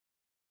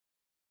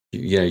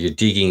 you're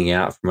digging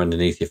out from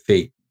underneath your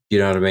feet. You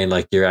know what I mean?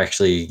 Like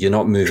you're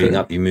not moving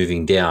up, you're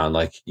moving down.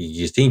 Like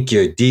you think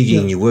you're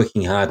digging, you're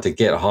working hard to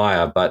get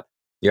higher, but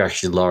you're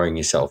actually lowering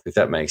yourself, if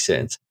that makes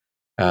sense.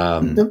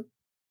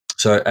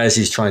 So as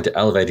he's trying to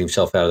elevate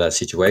himself out of that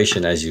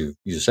situation, as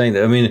you're saying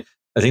that, I mean,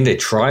 I think they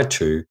tried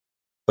to,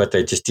 but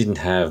they just didn't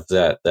have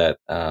that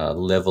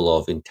level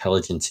of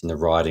intelligence in the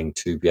writing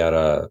to be able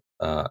to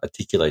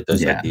articulate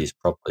those ideas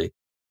properly.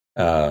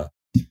 I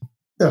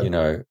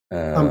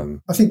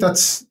think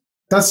that's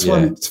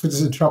one. To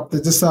just interrupt.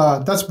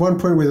 That's one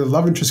point where the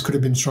love interest could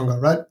have been stronger,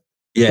 right?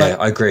 Yeah, like,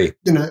 I agree.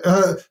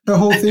 Her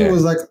whole thing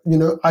was like,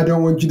 I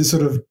don't want you to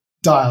sort of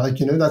die. Like,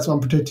 that's why I'm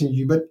protecting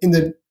you. But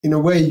in a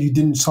way, you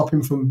didn't stop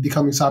him from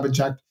becoming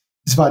cyberjacked,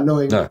 despite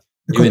knowing. No.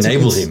 You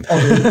enabled him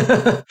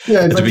at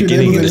the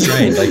beginning of the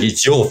train. Like,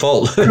 it's your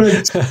fault. Would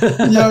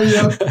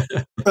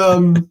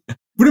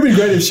have been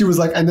great if she was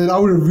like, and then I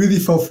would have really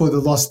felt for the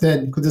loss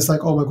then, because it's like,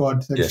 oh my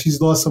God,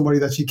 she's lost somebody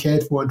that she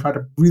cared for and tried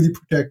to really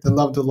protect and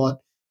loved a lot,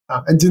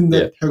 and didn't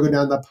let her go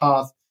down that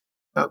path.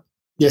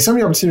 So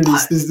many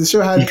opportunities. The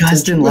show had. You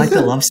guys didn't like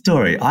the love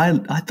story. I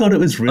thought it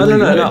was really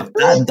good. No.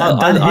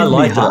 I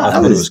liked it. I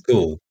thought it was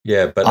cool.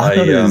 Yeah, but I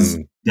thought it was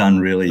done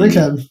really.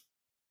 Okay.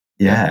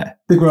 Yeah, I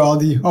think we're on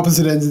the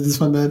opposite ends of this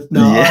one, man.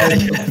 No,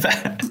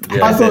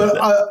 I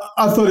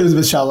thought it was a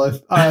bit shallow.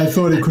 I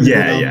thought it could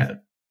have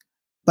been.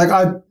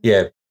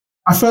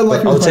 I felt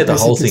like I would say the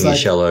whole thing is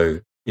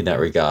shallow in that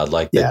regard.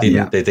 Like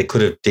they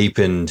could have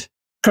deepened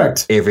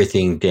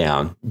everything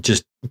down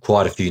just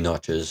quite a few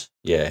notches.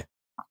 Yeah.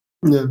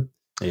 We'll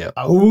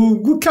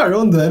carry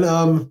on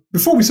then.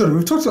 Before we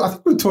we've talked. I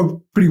think we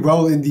talked pretty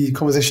well in the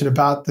conversation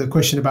about the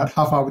question about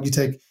how far would you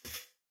take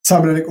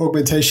cybernetic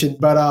augmentation,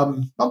 but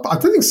I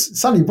think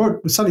Sunny,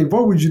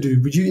 what would you do?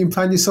 Would you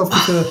implant yourself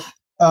with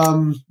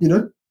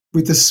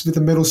with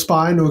a metal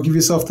spine, or give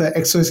yourself the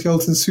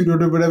exoskeleton suit or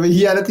whatever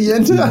he had at the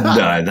end?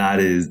 No,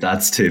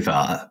 that's too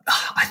far.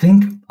 I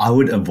think I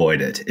would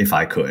avoid it if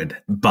I could,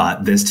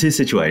 but there's two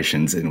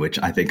situations in which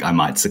I think I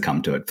might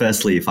succumb to it.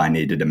 Firstly, if I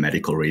needed a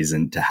medical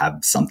reason to have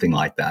something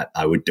like that,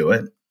 I would do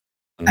it.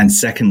 And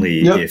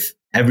secondly, if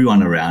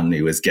everyone around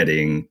me was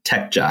getting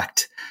tech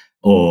jacked,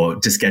 or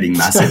just getting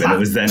massive, and it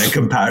was then a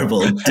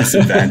comparable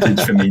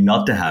disadvantage for me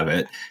not to have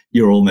it,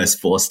 you're almost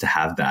forced to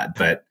have that.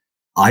 But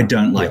I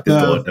don't like the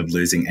thought of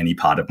losing any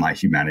part of my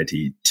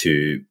humanity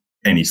to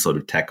any sort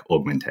of tech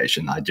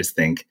augmentation. I just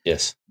think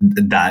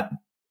that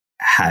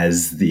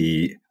has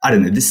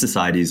this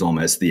society is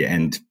almost the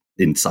end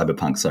in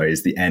Cyberpunk,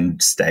 is the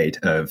end state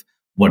of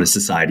what a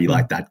society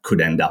like that could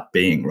end up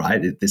being,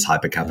 right? This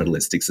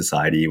hyper-capitalistic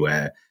society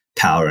where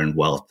power and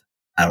wealth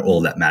are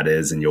all that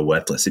matters, and you're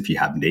worthless if you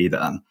have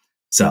neither.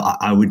 So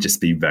I would just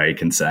be very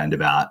concerned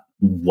about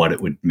what it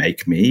would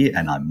make me,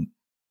 and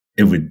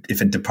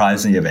if it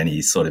deprives me of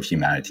any sort of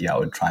humanity, I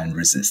would try and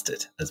resist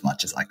it as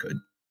much as I could.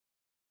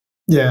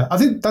 Yeah, I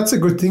think that's a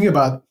good thing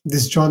about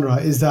this genre,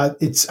 is that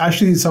it's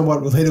actually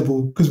somewhat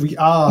relatable, because we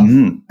are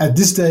at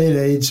this day and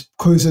age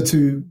closer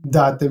to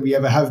that than we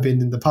ever have been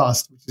in the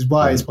past, which is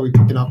why it's probably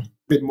picking up a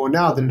bit more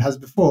now than it has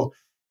before.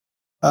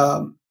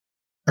 I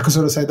could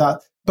sort of say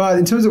that. But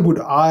in terms of would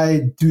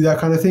I do that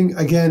kind of thing,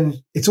 again,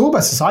 it's all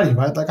about society,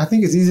 right? Like, I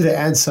think it's easy to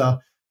answer,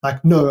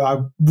 like, no,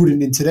 I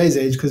wouldn't in today's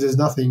age because there's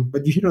nothing.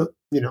 But you hit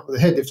the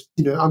head. If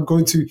I'm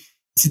going to,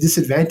 it's a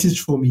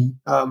disadvantage for me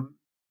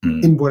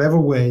in whatever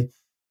way,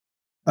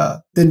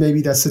 then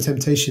maybe that's the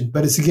temptation.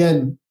 But it's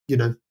again,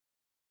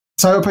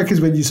 cyberpunk is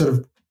when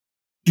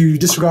you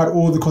disregard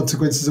all the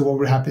consequences of what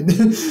would happen,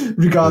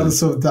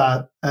 regardless of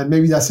that. And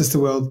maybe that's just the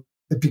world.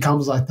 It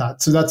becomes like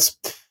that. So that's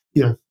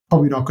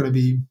probably not going to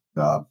be.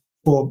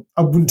 Or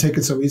I wouldn't take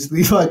it so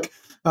easily, like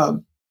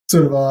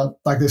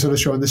like they sort of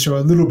show on the show a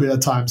little bit at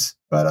times.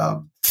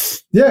 But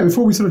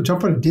before we sort of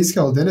jump on a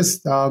D-scale, Dennis,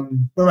 what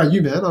about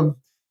you, man? I'm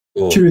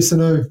curious to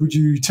know, would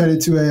you turn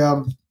into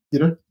a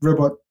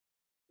robot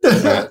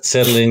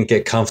Settle in,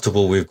 get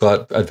comfortable. We've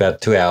got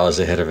about 2 hours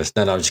ahead of us.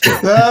 No, I'm just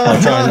kidding.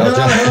 I'll try.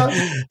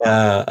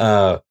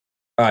 All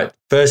right.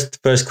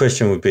 First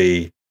question would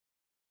be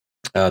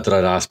that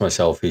I'd ask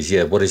myself is,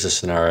 what is a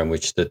scenario in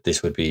which that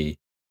this would be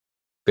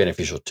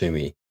beneficial to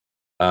me?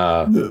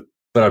 But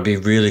I'd be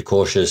really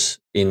cautious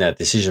in that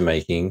decision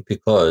making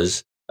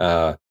because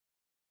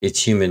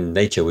it's human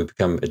nature. We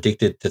become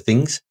addicted to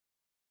things.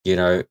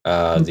 The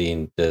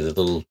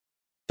little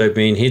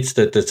dopamine hits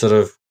that sort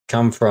of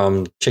come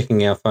from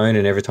checking our phone,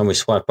 and every time we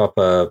swipe up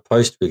a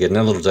post, we get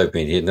another little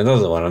dopamine hit, and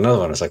another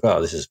one. It's like,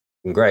 oh, this is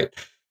great.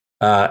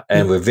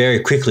 And we're very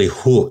quickly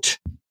hooked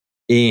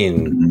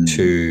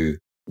into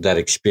that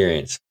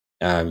experience.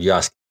 You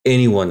ask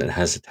anyone that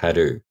has a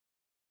tattoo,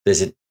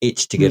 there's an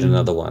itch to get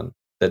another one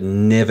that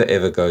never,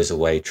 ever goes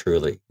away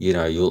truly.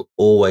 You'll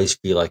always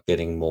feel like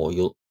getting more.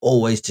 You'll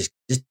always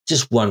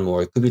just one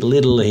more. It could be a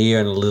little here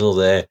and a little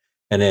there.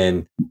 And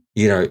then,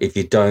 if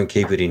you don't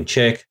keep it in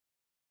check,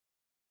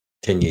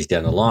 10 years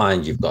down the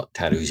line, you've got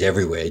tattoos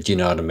everywhere. Do you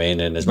know what I mean?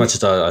 And as much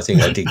as I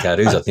think I dig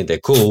tattoos, I think they're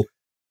cool,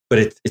 but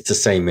it's the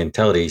same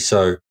mentality.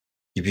 So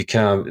you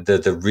become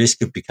the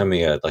risk of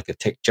becoming a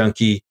tech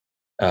junkie,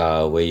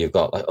 where you've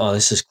got like, oh,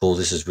 this is cool.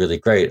 This is really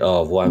great.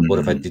 Oh, what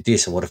if I did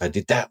this? And what if I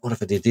did that? What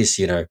if I did this?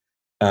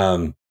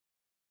 But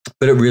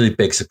it really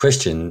begs the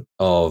question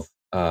of,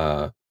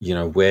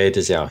 where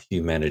does our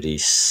humanity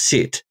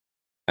sit?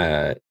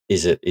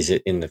 Is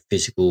it in the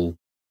physical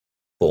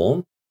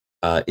form?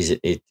 Is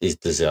it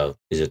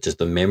just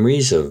the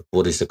memories of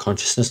what is the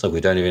consciousness? Like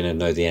we don't even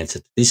know the answer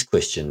to this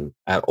question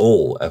at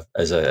all.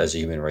 As a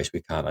human race,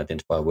 we can't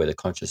identify where the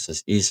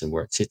consciousness is and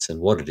where it sits and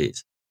what it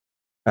is.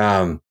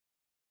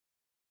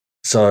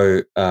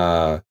 So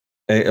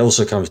it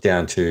also comes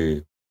down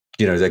to,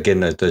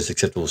 again, those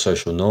acceptable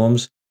social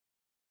norms.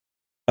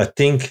 I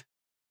think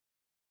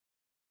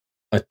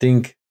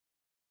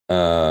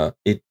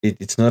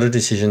it's not a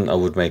decision I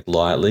would make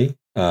lightly.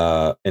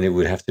 And it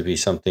would have to be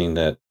something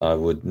that I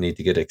would need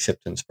to get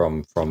acceptance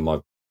from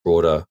my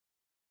broader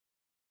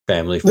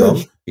family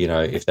from,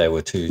 if they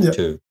were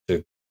to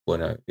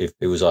if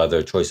it was either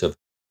a choice of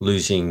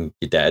losing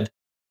your dad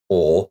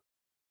or,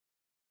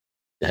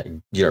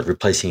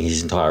 replacing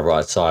his entire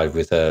right side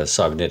with a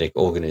cybernetic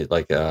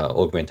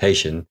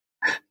augmentation,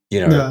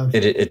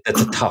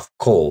 it's a tough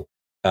call.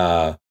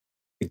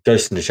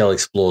 Ghost in the Shell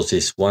explores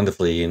this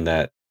wonderfully in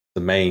that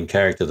the main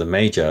character, the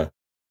Major,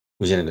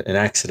 was in an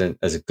accident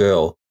as a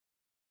girl,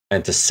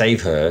 and to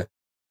save her,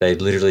 they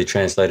literally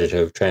transplanted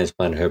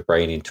her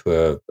brain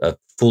into a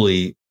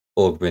fully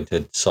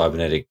augmented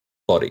cybernetic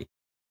body.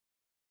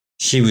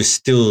 She was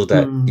still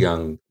that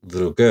young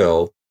little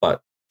girl,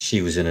 but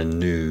she was in a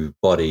new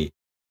body,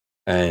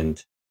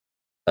 and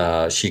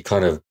she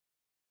kind of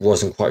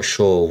wasn't quite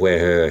sure where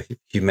her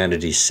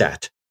humanity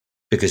sat,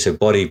 because her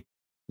body,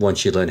 once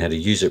she learned how to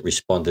use it,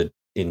 responded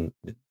in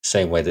the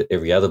same way that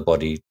every other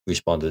body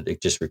responded.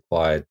 It just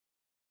required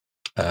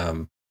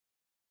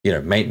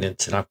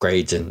maintenance and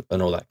upgrades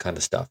and all that kind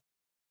of stuff.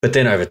 But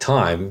then over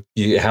time,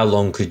 how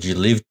long could you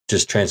live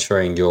just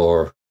transferring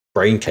your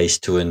brain case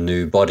to a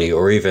new body,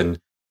 or even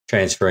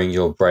transferring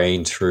your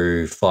brain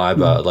through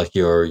fiber, like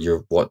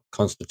your what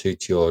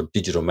constitutes your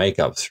digital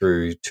makeup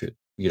through to,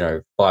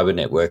 fiber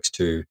networks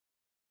to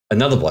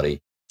another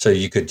body. So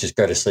you could just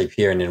go to sleep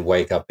here and then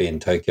wake up in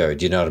Tokyo.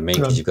 Do you know what I mean?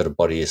 Because you've got a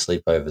body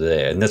asleep over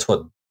there. And that's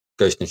what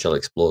Ghost in the Shell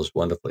explores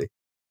wonderfully.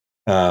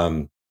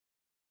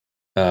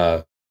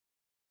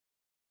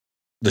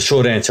 The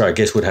short answer, I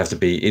guess, would have to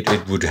be it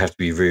would have to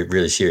be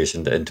really serious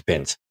and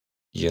depends,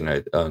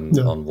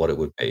 on what it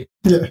would be.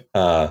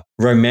 Yeah.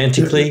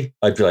 Romantically,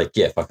 I'd be like,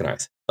 yeah, fucking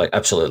oath. Like,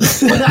 absolutely.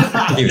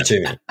 Like, give it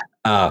to me.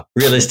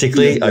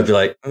 Realistically, I'd be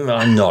like,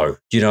 no.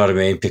 Do you know what I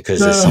mean? Because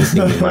there's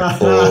something in my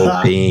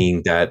core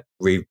being that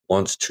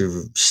wants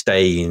to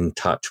stay in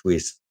touch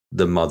with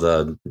the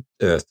Mother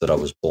Earth that I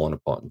was born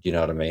upon. Do you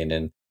know what I mean?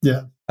 And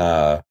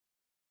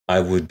I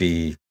would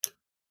be...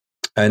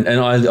 And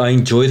I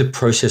enjoy the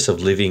process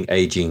of living,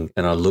 aging,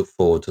 and I look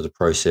forward to the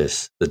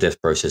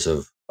death process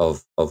of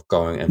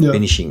going and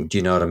finishing. Do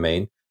you know what I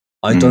mean?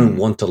 I don't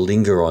want to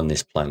linger on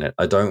this planet.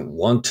 I don't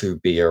want to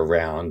be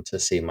around to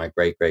see my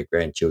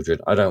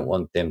great-great-grandchildren. I don't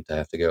want them to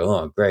have to go,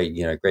 oh, great,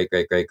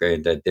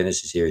 great-great-great-granddad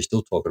Dennis is here. He's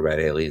still talking about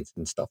aliens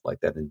and stuff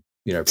like that, and,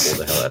 pull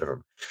the hell out of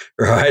him,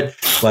 right?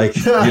 Like,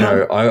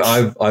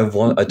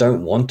 I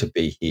don't want to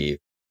be here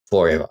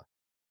forever.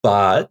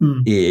 But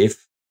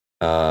if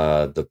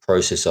the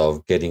process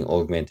of getting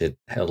augmented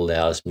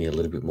allows me a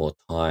little bit more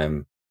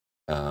time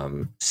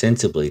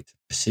sensibly to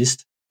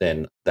persist,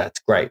 then that's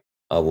great.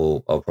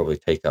 I'll probably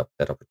take up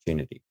that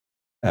opportunity.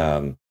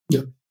 But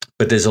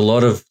there's a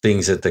lot of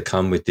things that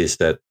come with this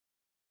that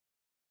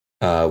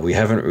we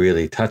haven't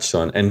really touched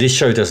on, and this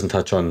show doesn't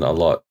touch on a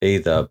lot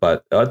either,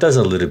 but it does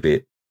a little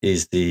bit,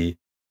 is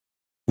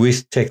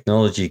with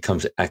technology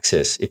comes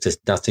access. If there's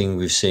nothing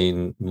we've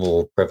seen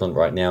more prevalent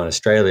right now in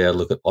Australia,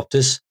 look at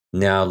Optus.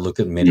 Now look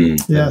at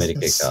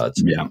Medicare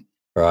cards. Yeah.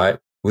 Right.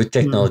 With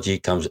technology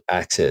comes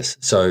access.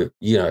 So,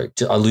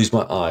 I lose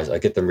my eyes. I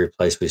get them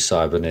replaced with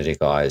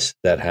cybernetic eyes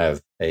that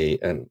have a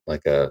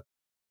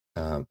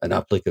an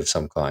uplink of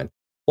some kind.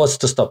 What's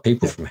to stop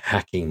people from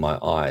hacking my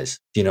eyes?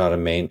 Do you know what I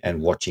mean?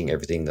 And watching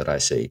everything that I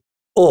see,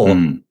 or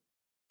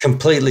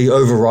completely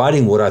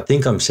overriding what I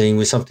think I'm seeing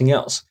with something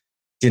else.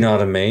 Do you know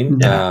what I mean?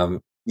 Yeah.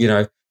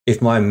 If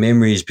my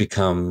memories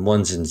become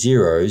ones and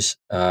zeros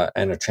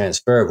and are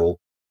transferable,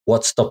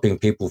 what's stopping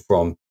people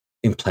from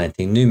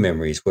implanting new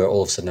memories where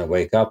all of a sudden I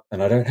wake up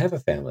and I don't have a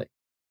family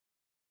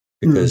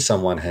because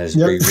someone has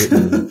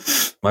rewritten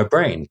my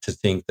brain to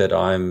think that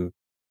I'm,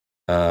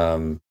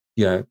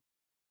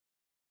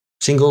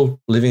 single,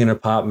 living in an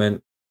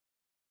apartment,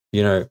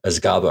 as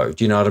Garbo.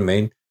 Do you know what I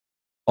mean?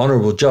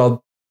 Honorable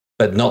job,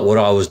 but not what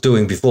I was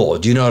doing before.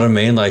 Do you know what I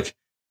mean? Like,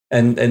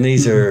 and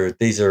these are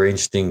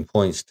interesting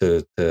points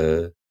to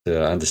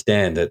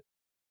understand that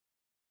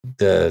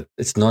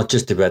it's not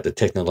just about the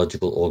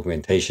technological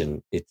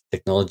augmentation.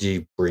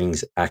 Technology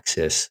brings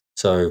access.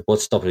 So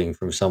what's stopping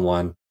from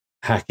someone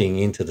hacking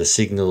into the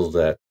signal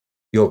that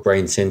your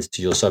brain sends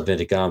to your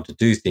cybernetic arm to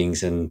do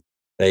things, and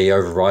they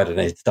override it and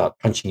they start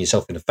punching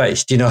yourself in the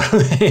face? Do you know what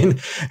I mean?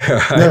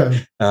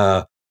 Right?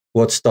 Yeah.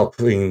 What's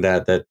stopping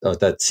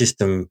that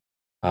system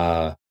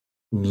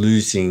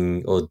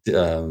losing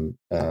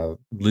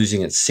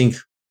its sync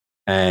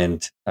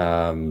and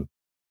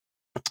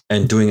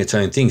doing its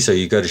own thing? So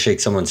you go to shake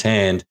someone's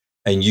hand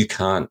and you've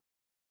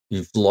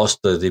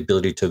lost the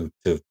ability to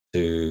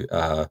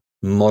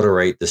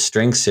moderate the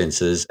strength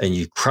sensors, and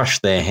you crush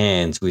their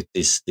hands with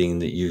this thing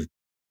that you've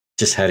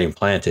just had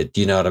implanted.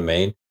 Do you know what I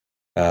mean?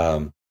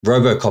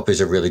 RoboCop is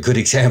a really good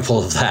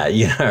example of that,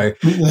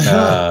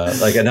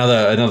 like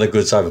another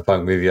good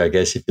cyberpunk movie, I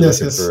guess, if you're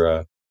looking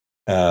for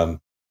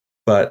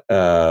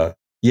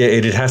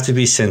it'd have to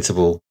be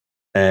sensible,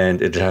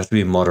 and it'd have to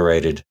be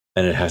moderated,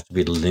 and it has to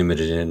be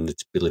limited in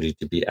its ability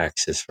to be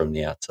accessed from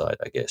the outside,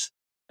 I guess.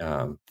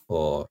 Definitely,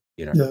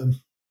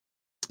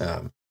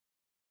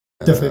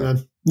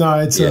 man. No,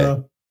 it's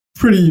a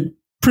pretty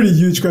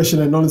huge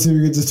question, and honestly,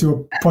 we could just do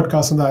a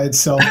podcast on that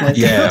itself. Like,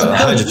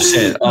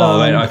 100%. Oh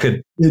man, I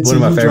could. One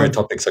of my favorite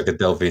topics. I could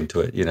delve into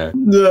it. No,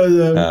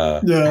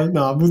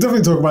 we'll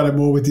definitely talk about it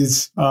more with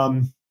these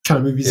kind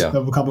of movies that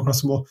we'll come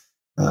across more.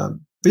 But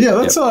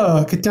let's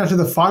get down to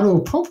the final.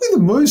 Probably the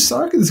most.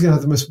 I reckon it's going to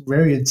have the most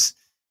variants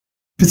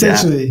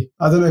potentially.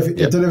 I don't know if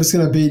it's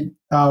going to beat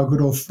our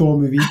good old Thor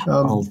movie.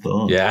 Old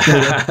Thor. Got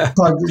to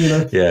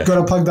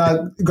plug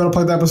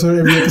that episode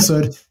every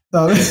episode.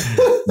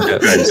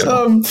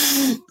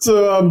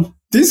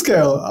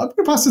 D-scale. I'm going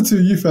to pass it to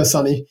you first,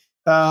 Sonny.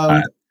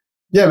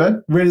 Yeah,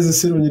 man. Where does it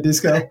sit on your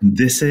D-scale?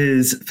 This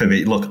is, for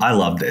me, look, I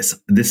love this.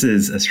 This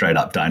is a straight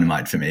up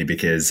dynamite for me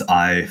because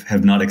I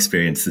have not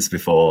experienced this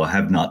before,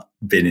 have not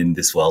been in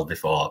this world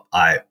before.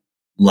 I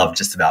love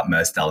just about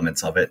most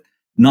elements of it.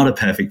 Not a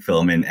perfect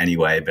film in any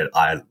way, but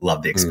I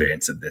love the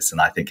experience of this.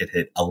 And I think it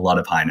hit a lot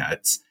of high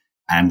notes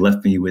and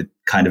left me with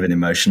kind of an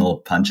emotional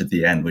punch at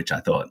the end, which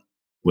I thought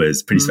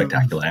was pretty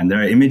spectacular. And there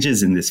are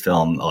images in this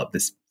film or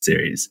this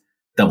series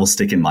that will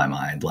stick in my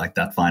mind, like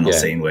that final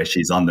scene where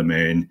she's on the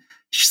moon.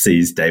 She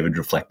sees David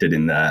reflected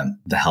in the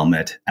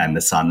helmet and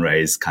the sun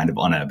rays kind of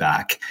on her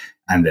back.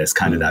 And there's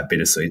kind of that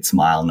bittersweet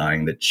smile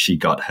knowing that she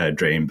got her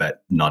dream,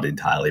 but not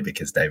entirely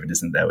because David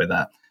isn't there with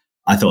her.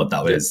 I thought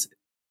that was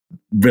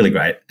really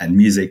great. And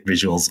music,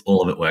 visuals,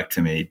 all of it worked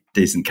for me.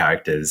 Decent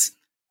characters.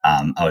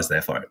 I was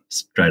there for it.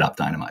 Straight up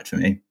dynamite for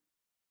me.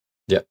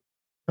 Yeah.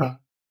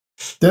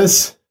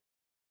 This.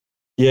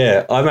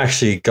 Yeah, I'm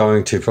actually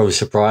going to probably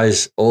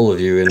surprise all of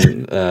you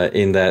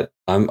in that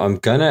I'm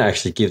going to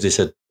actually give this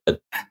a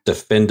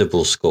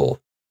defendable score.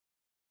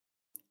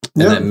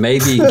 And that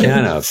maybe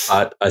can have,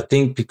 but I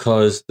think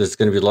because there's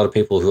going to be a lot of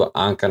people who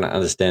aren't going to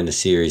understand the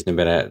series, no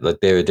matter, like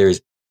there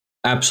is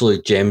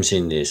absolute gems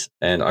in this,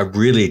 and I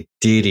really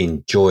did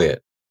enjoy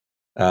it.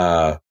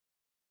 But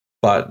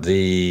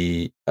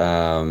the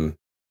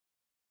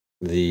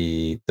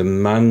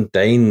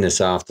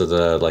mundaneness after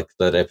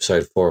that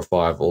episode 4 or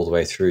 5 all the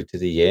way through to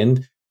the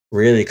end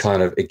really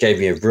kind of, it gave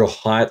me a real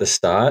high at the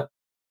start,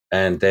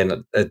 and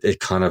then it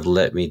kind of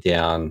let me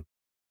down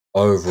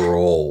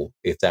overall,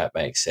 if that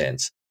makes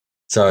sense.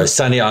 So,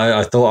 Sonny,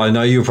 I thought, I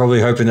know you were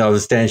probably hoping that I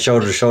would stand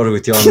shoulder to shoulder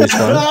with you on this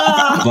one,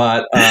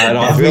 but and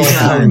I feel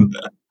like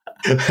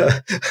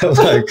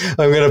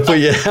I'm going to put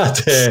you out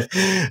there.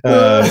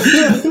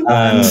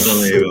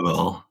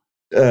 Unbelievable.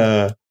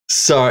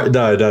 Sorry,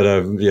 no,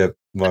 yeah,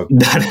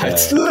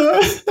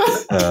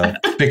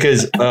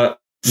 because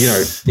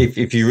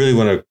if you really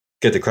want to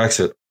get the crux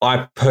of it,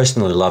 I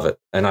personally love it,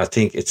 and I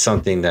think it's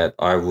something that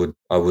I would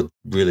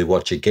really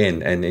watch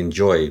again and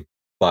enjoy.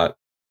 But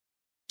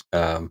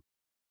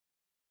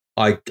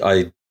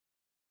I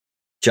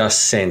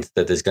just sense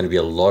that there's going to be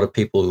a lot of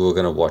people who are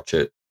going to watch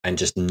it and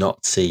just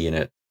not see in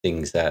it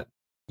things that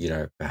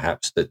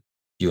perhaps that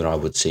you and I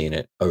would see in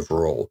it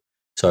overall.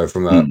 So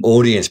from an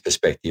audience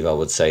perspective, I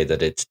would say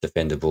that it's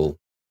defendable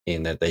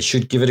in that they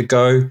should give it a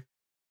go,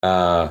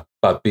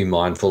 but be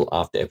mindful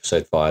after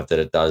episode 5 that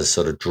it does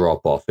sort of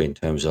drop off in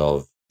terms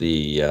of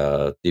the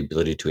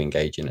ability to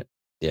engage in it.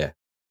 Yeah.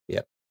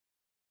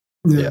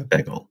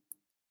 Very cool.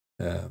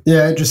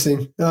 Yeah,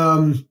 interesting.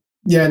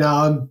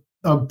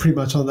 I'm pretty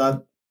much on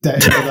that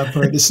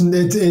boat.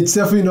 It's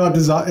definitely not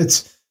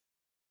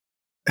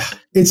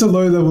it's a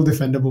low level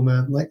defendable,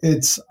 man. Like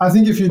I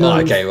think if you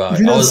don't, okay, well, I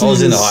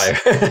was in the higher.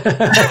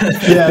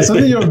 Yeah, so I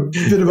think you're a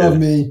bit above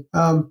me.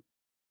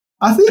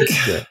 I think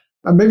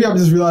maybe I'm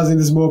just realizing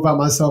this more about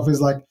myself is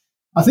like,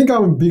 I think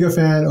I'm a bigger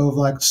fan of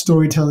like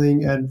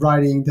storytelling and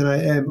writing than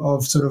I am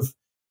of sort of,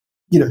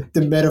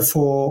 the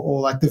metaphor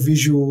or like the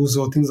visuals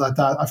or things like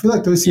that. I feel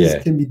like those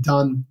things can be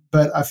done,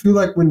 but I feel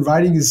like when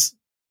writing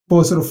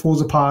sort of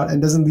falls apart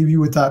and doesn't leave you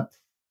with that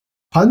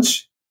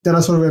punch, then I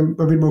sort of am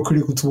a bit more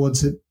critical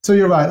towards it. So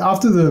you're right.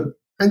 The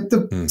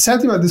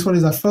sad thing about this one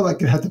is I felt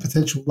like it had the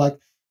potential. Like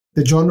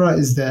the genre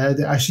is there.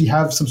 They actually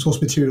have some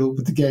source material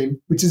with the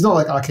game, which is not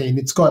like Arcane.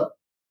 It's got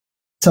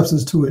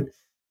substance to it.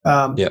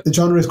 The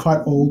genre is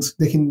quite old.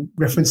 They can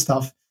reference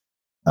stuff.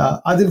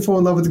 I didn't fall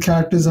in love with the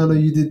characters. I know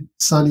you did,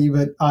 Sunny,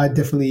 but I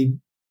definitely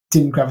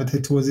didn't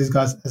gravitate towards these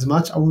guys as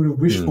much. I would have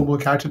wished for more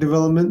character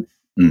development.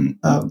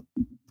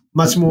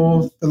 Much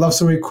more. The love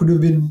story could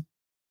have been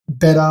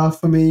better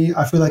for me.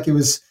 I feel like it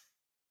was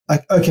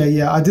like, okay,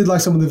 yeah, I did like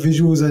some of the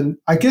visuals, and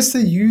I guess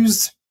they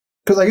used,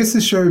 because I guess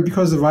this show,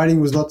 because the writing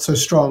was not so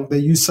strong, they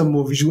used some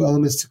more visual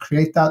elements to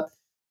create that.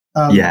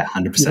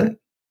 100%.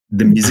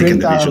 The music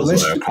and the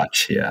visuals were a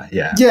crutch. Yeah.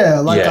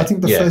 I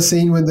think the first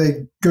scene when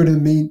they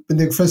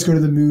first go to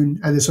the moon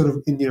and they're sort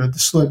of in, the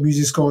slow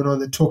music's going on,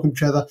 they're talking to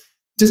each other.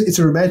 Just it's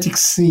a romantic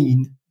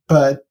scene,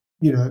 but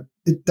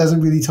it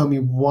doesn't really tell me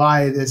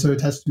why they're so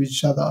attached to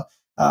each other.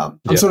 I'm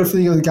sort of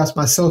feeling on the gas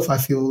myself. I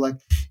feel like,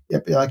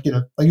 like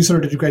you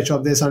sort of did a great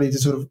job there, so I need to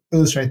sort of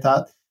illustrate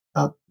that.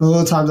 But a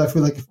lot of times I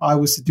feel like if I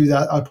was to do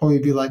that, I'd probably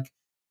be like,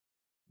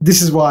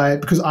 this is why,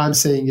 because I'm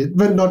saying it,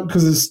 but not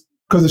because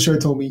the show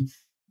told me.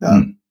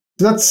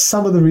 So that's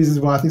some of the reasons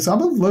why I think so.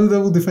 I'm a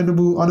low-level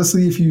defendable.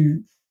 Honestly, if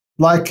you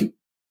like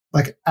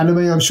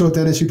anime, I'm sure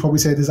Dennis, you'd probably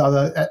say there's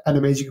other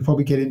animes you could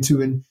probably get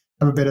into and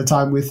have a better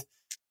time with.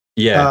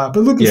 Yeah.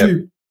 But look, if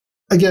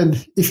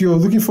you're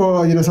looking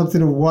for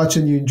something to watch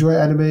and you enjoy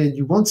anime and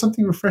you want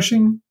something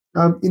refreshing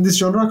in this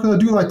genre, because I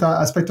do like that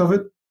aspect of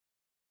it,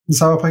 the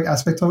cyberpunk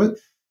aspect of it,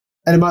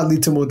 and it might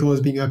lead to more doors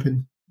being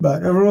open.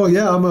 But overall,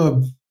 I'm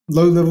a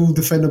low-level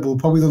defendable,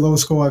 probably the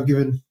lowest score I've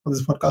given on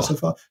this podcast so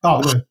far. Oh,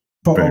 no.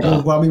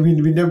 Well, I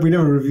mean, we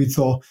never reviewed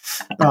Thor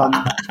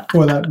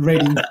for that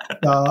rating,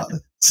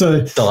 so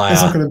it's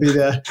not going to be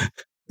there.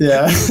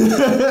 Yeah,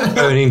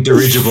 burning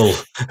dirigible.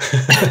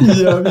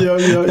 yeah,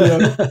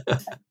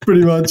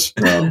 pretty much.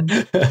 But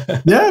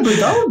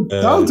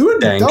that'll do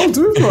it. That'll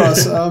do it for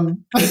us.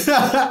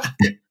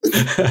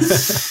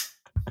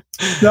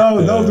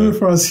 That'll do it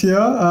for us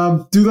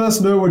here. Do let us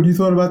know what you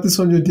thought about this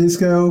on your D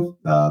scale.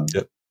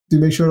 Do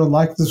make sure to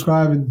like,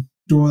 subscribe, and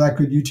do all that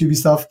good YouTubey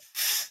stuff.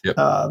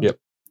 Yep.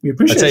 We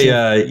appreciate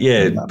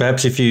it.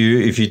 Perhaps if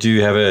you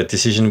do have a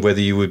decision whether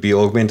you would be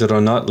augmented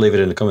or not, leave it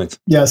in the comments.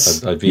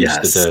 Yes. I'd be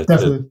interested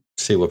to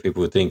see what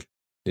people would think.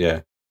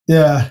 Yeah.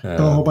 Yeah. A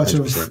whole bunch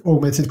 100%. Of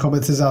augmented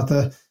commenters out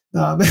there.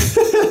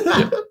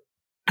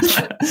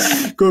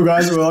 Cool,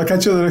 guys. Well, I'll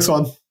catch you on the next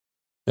one. All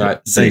right.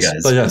 See you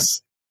guys. Pleasure.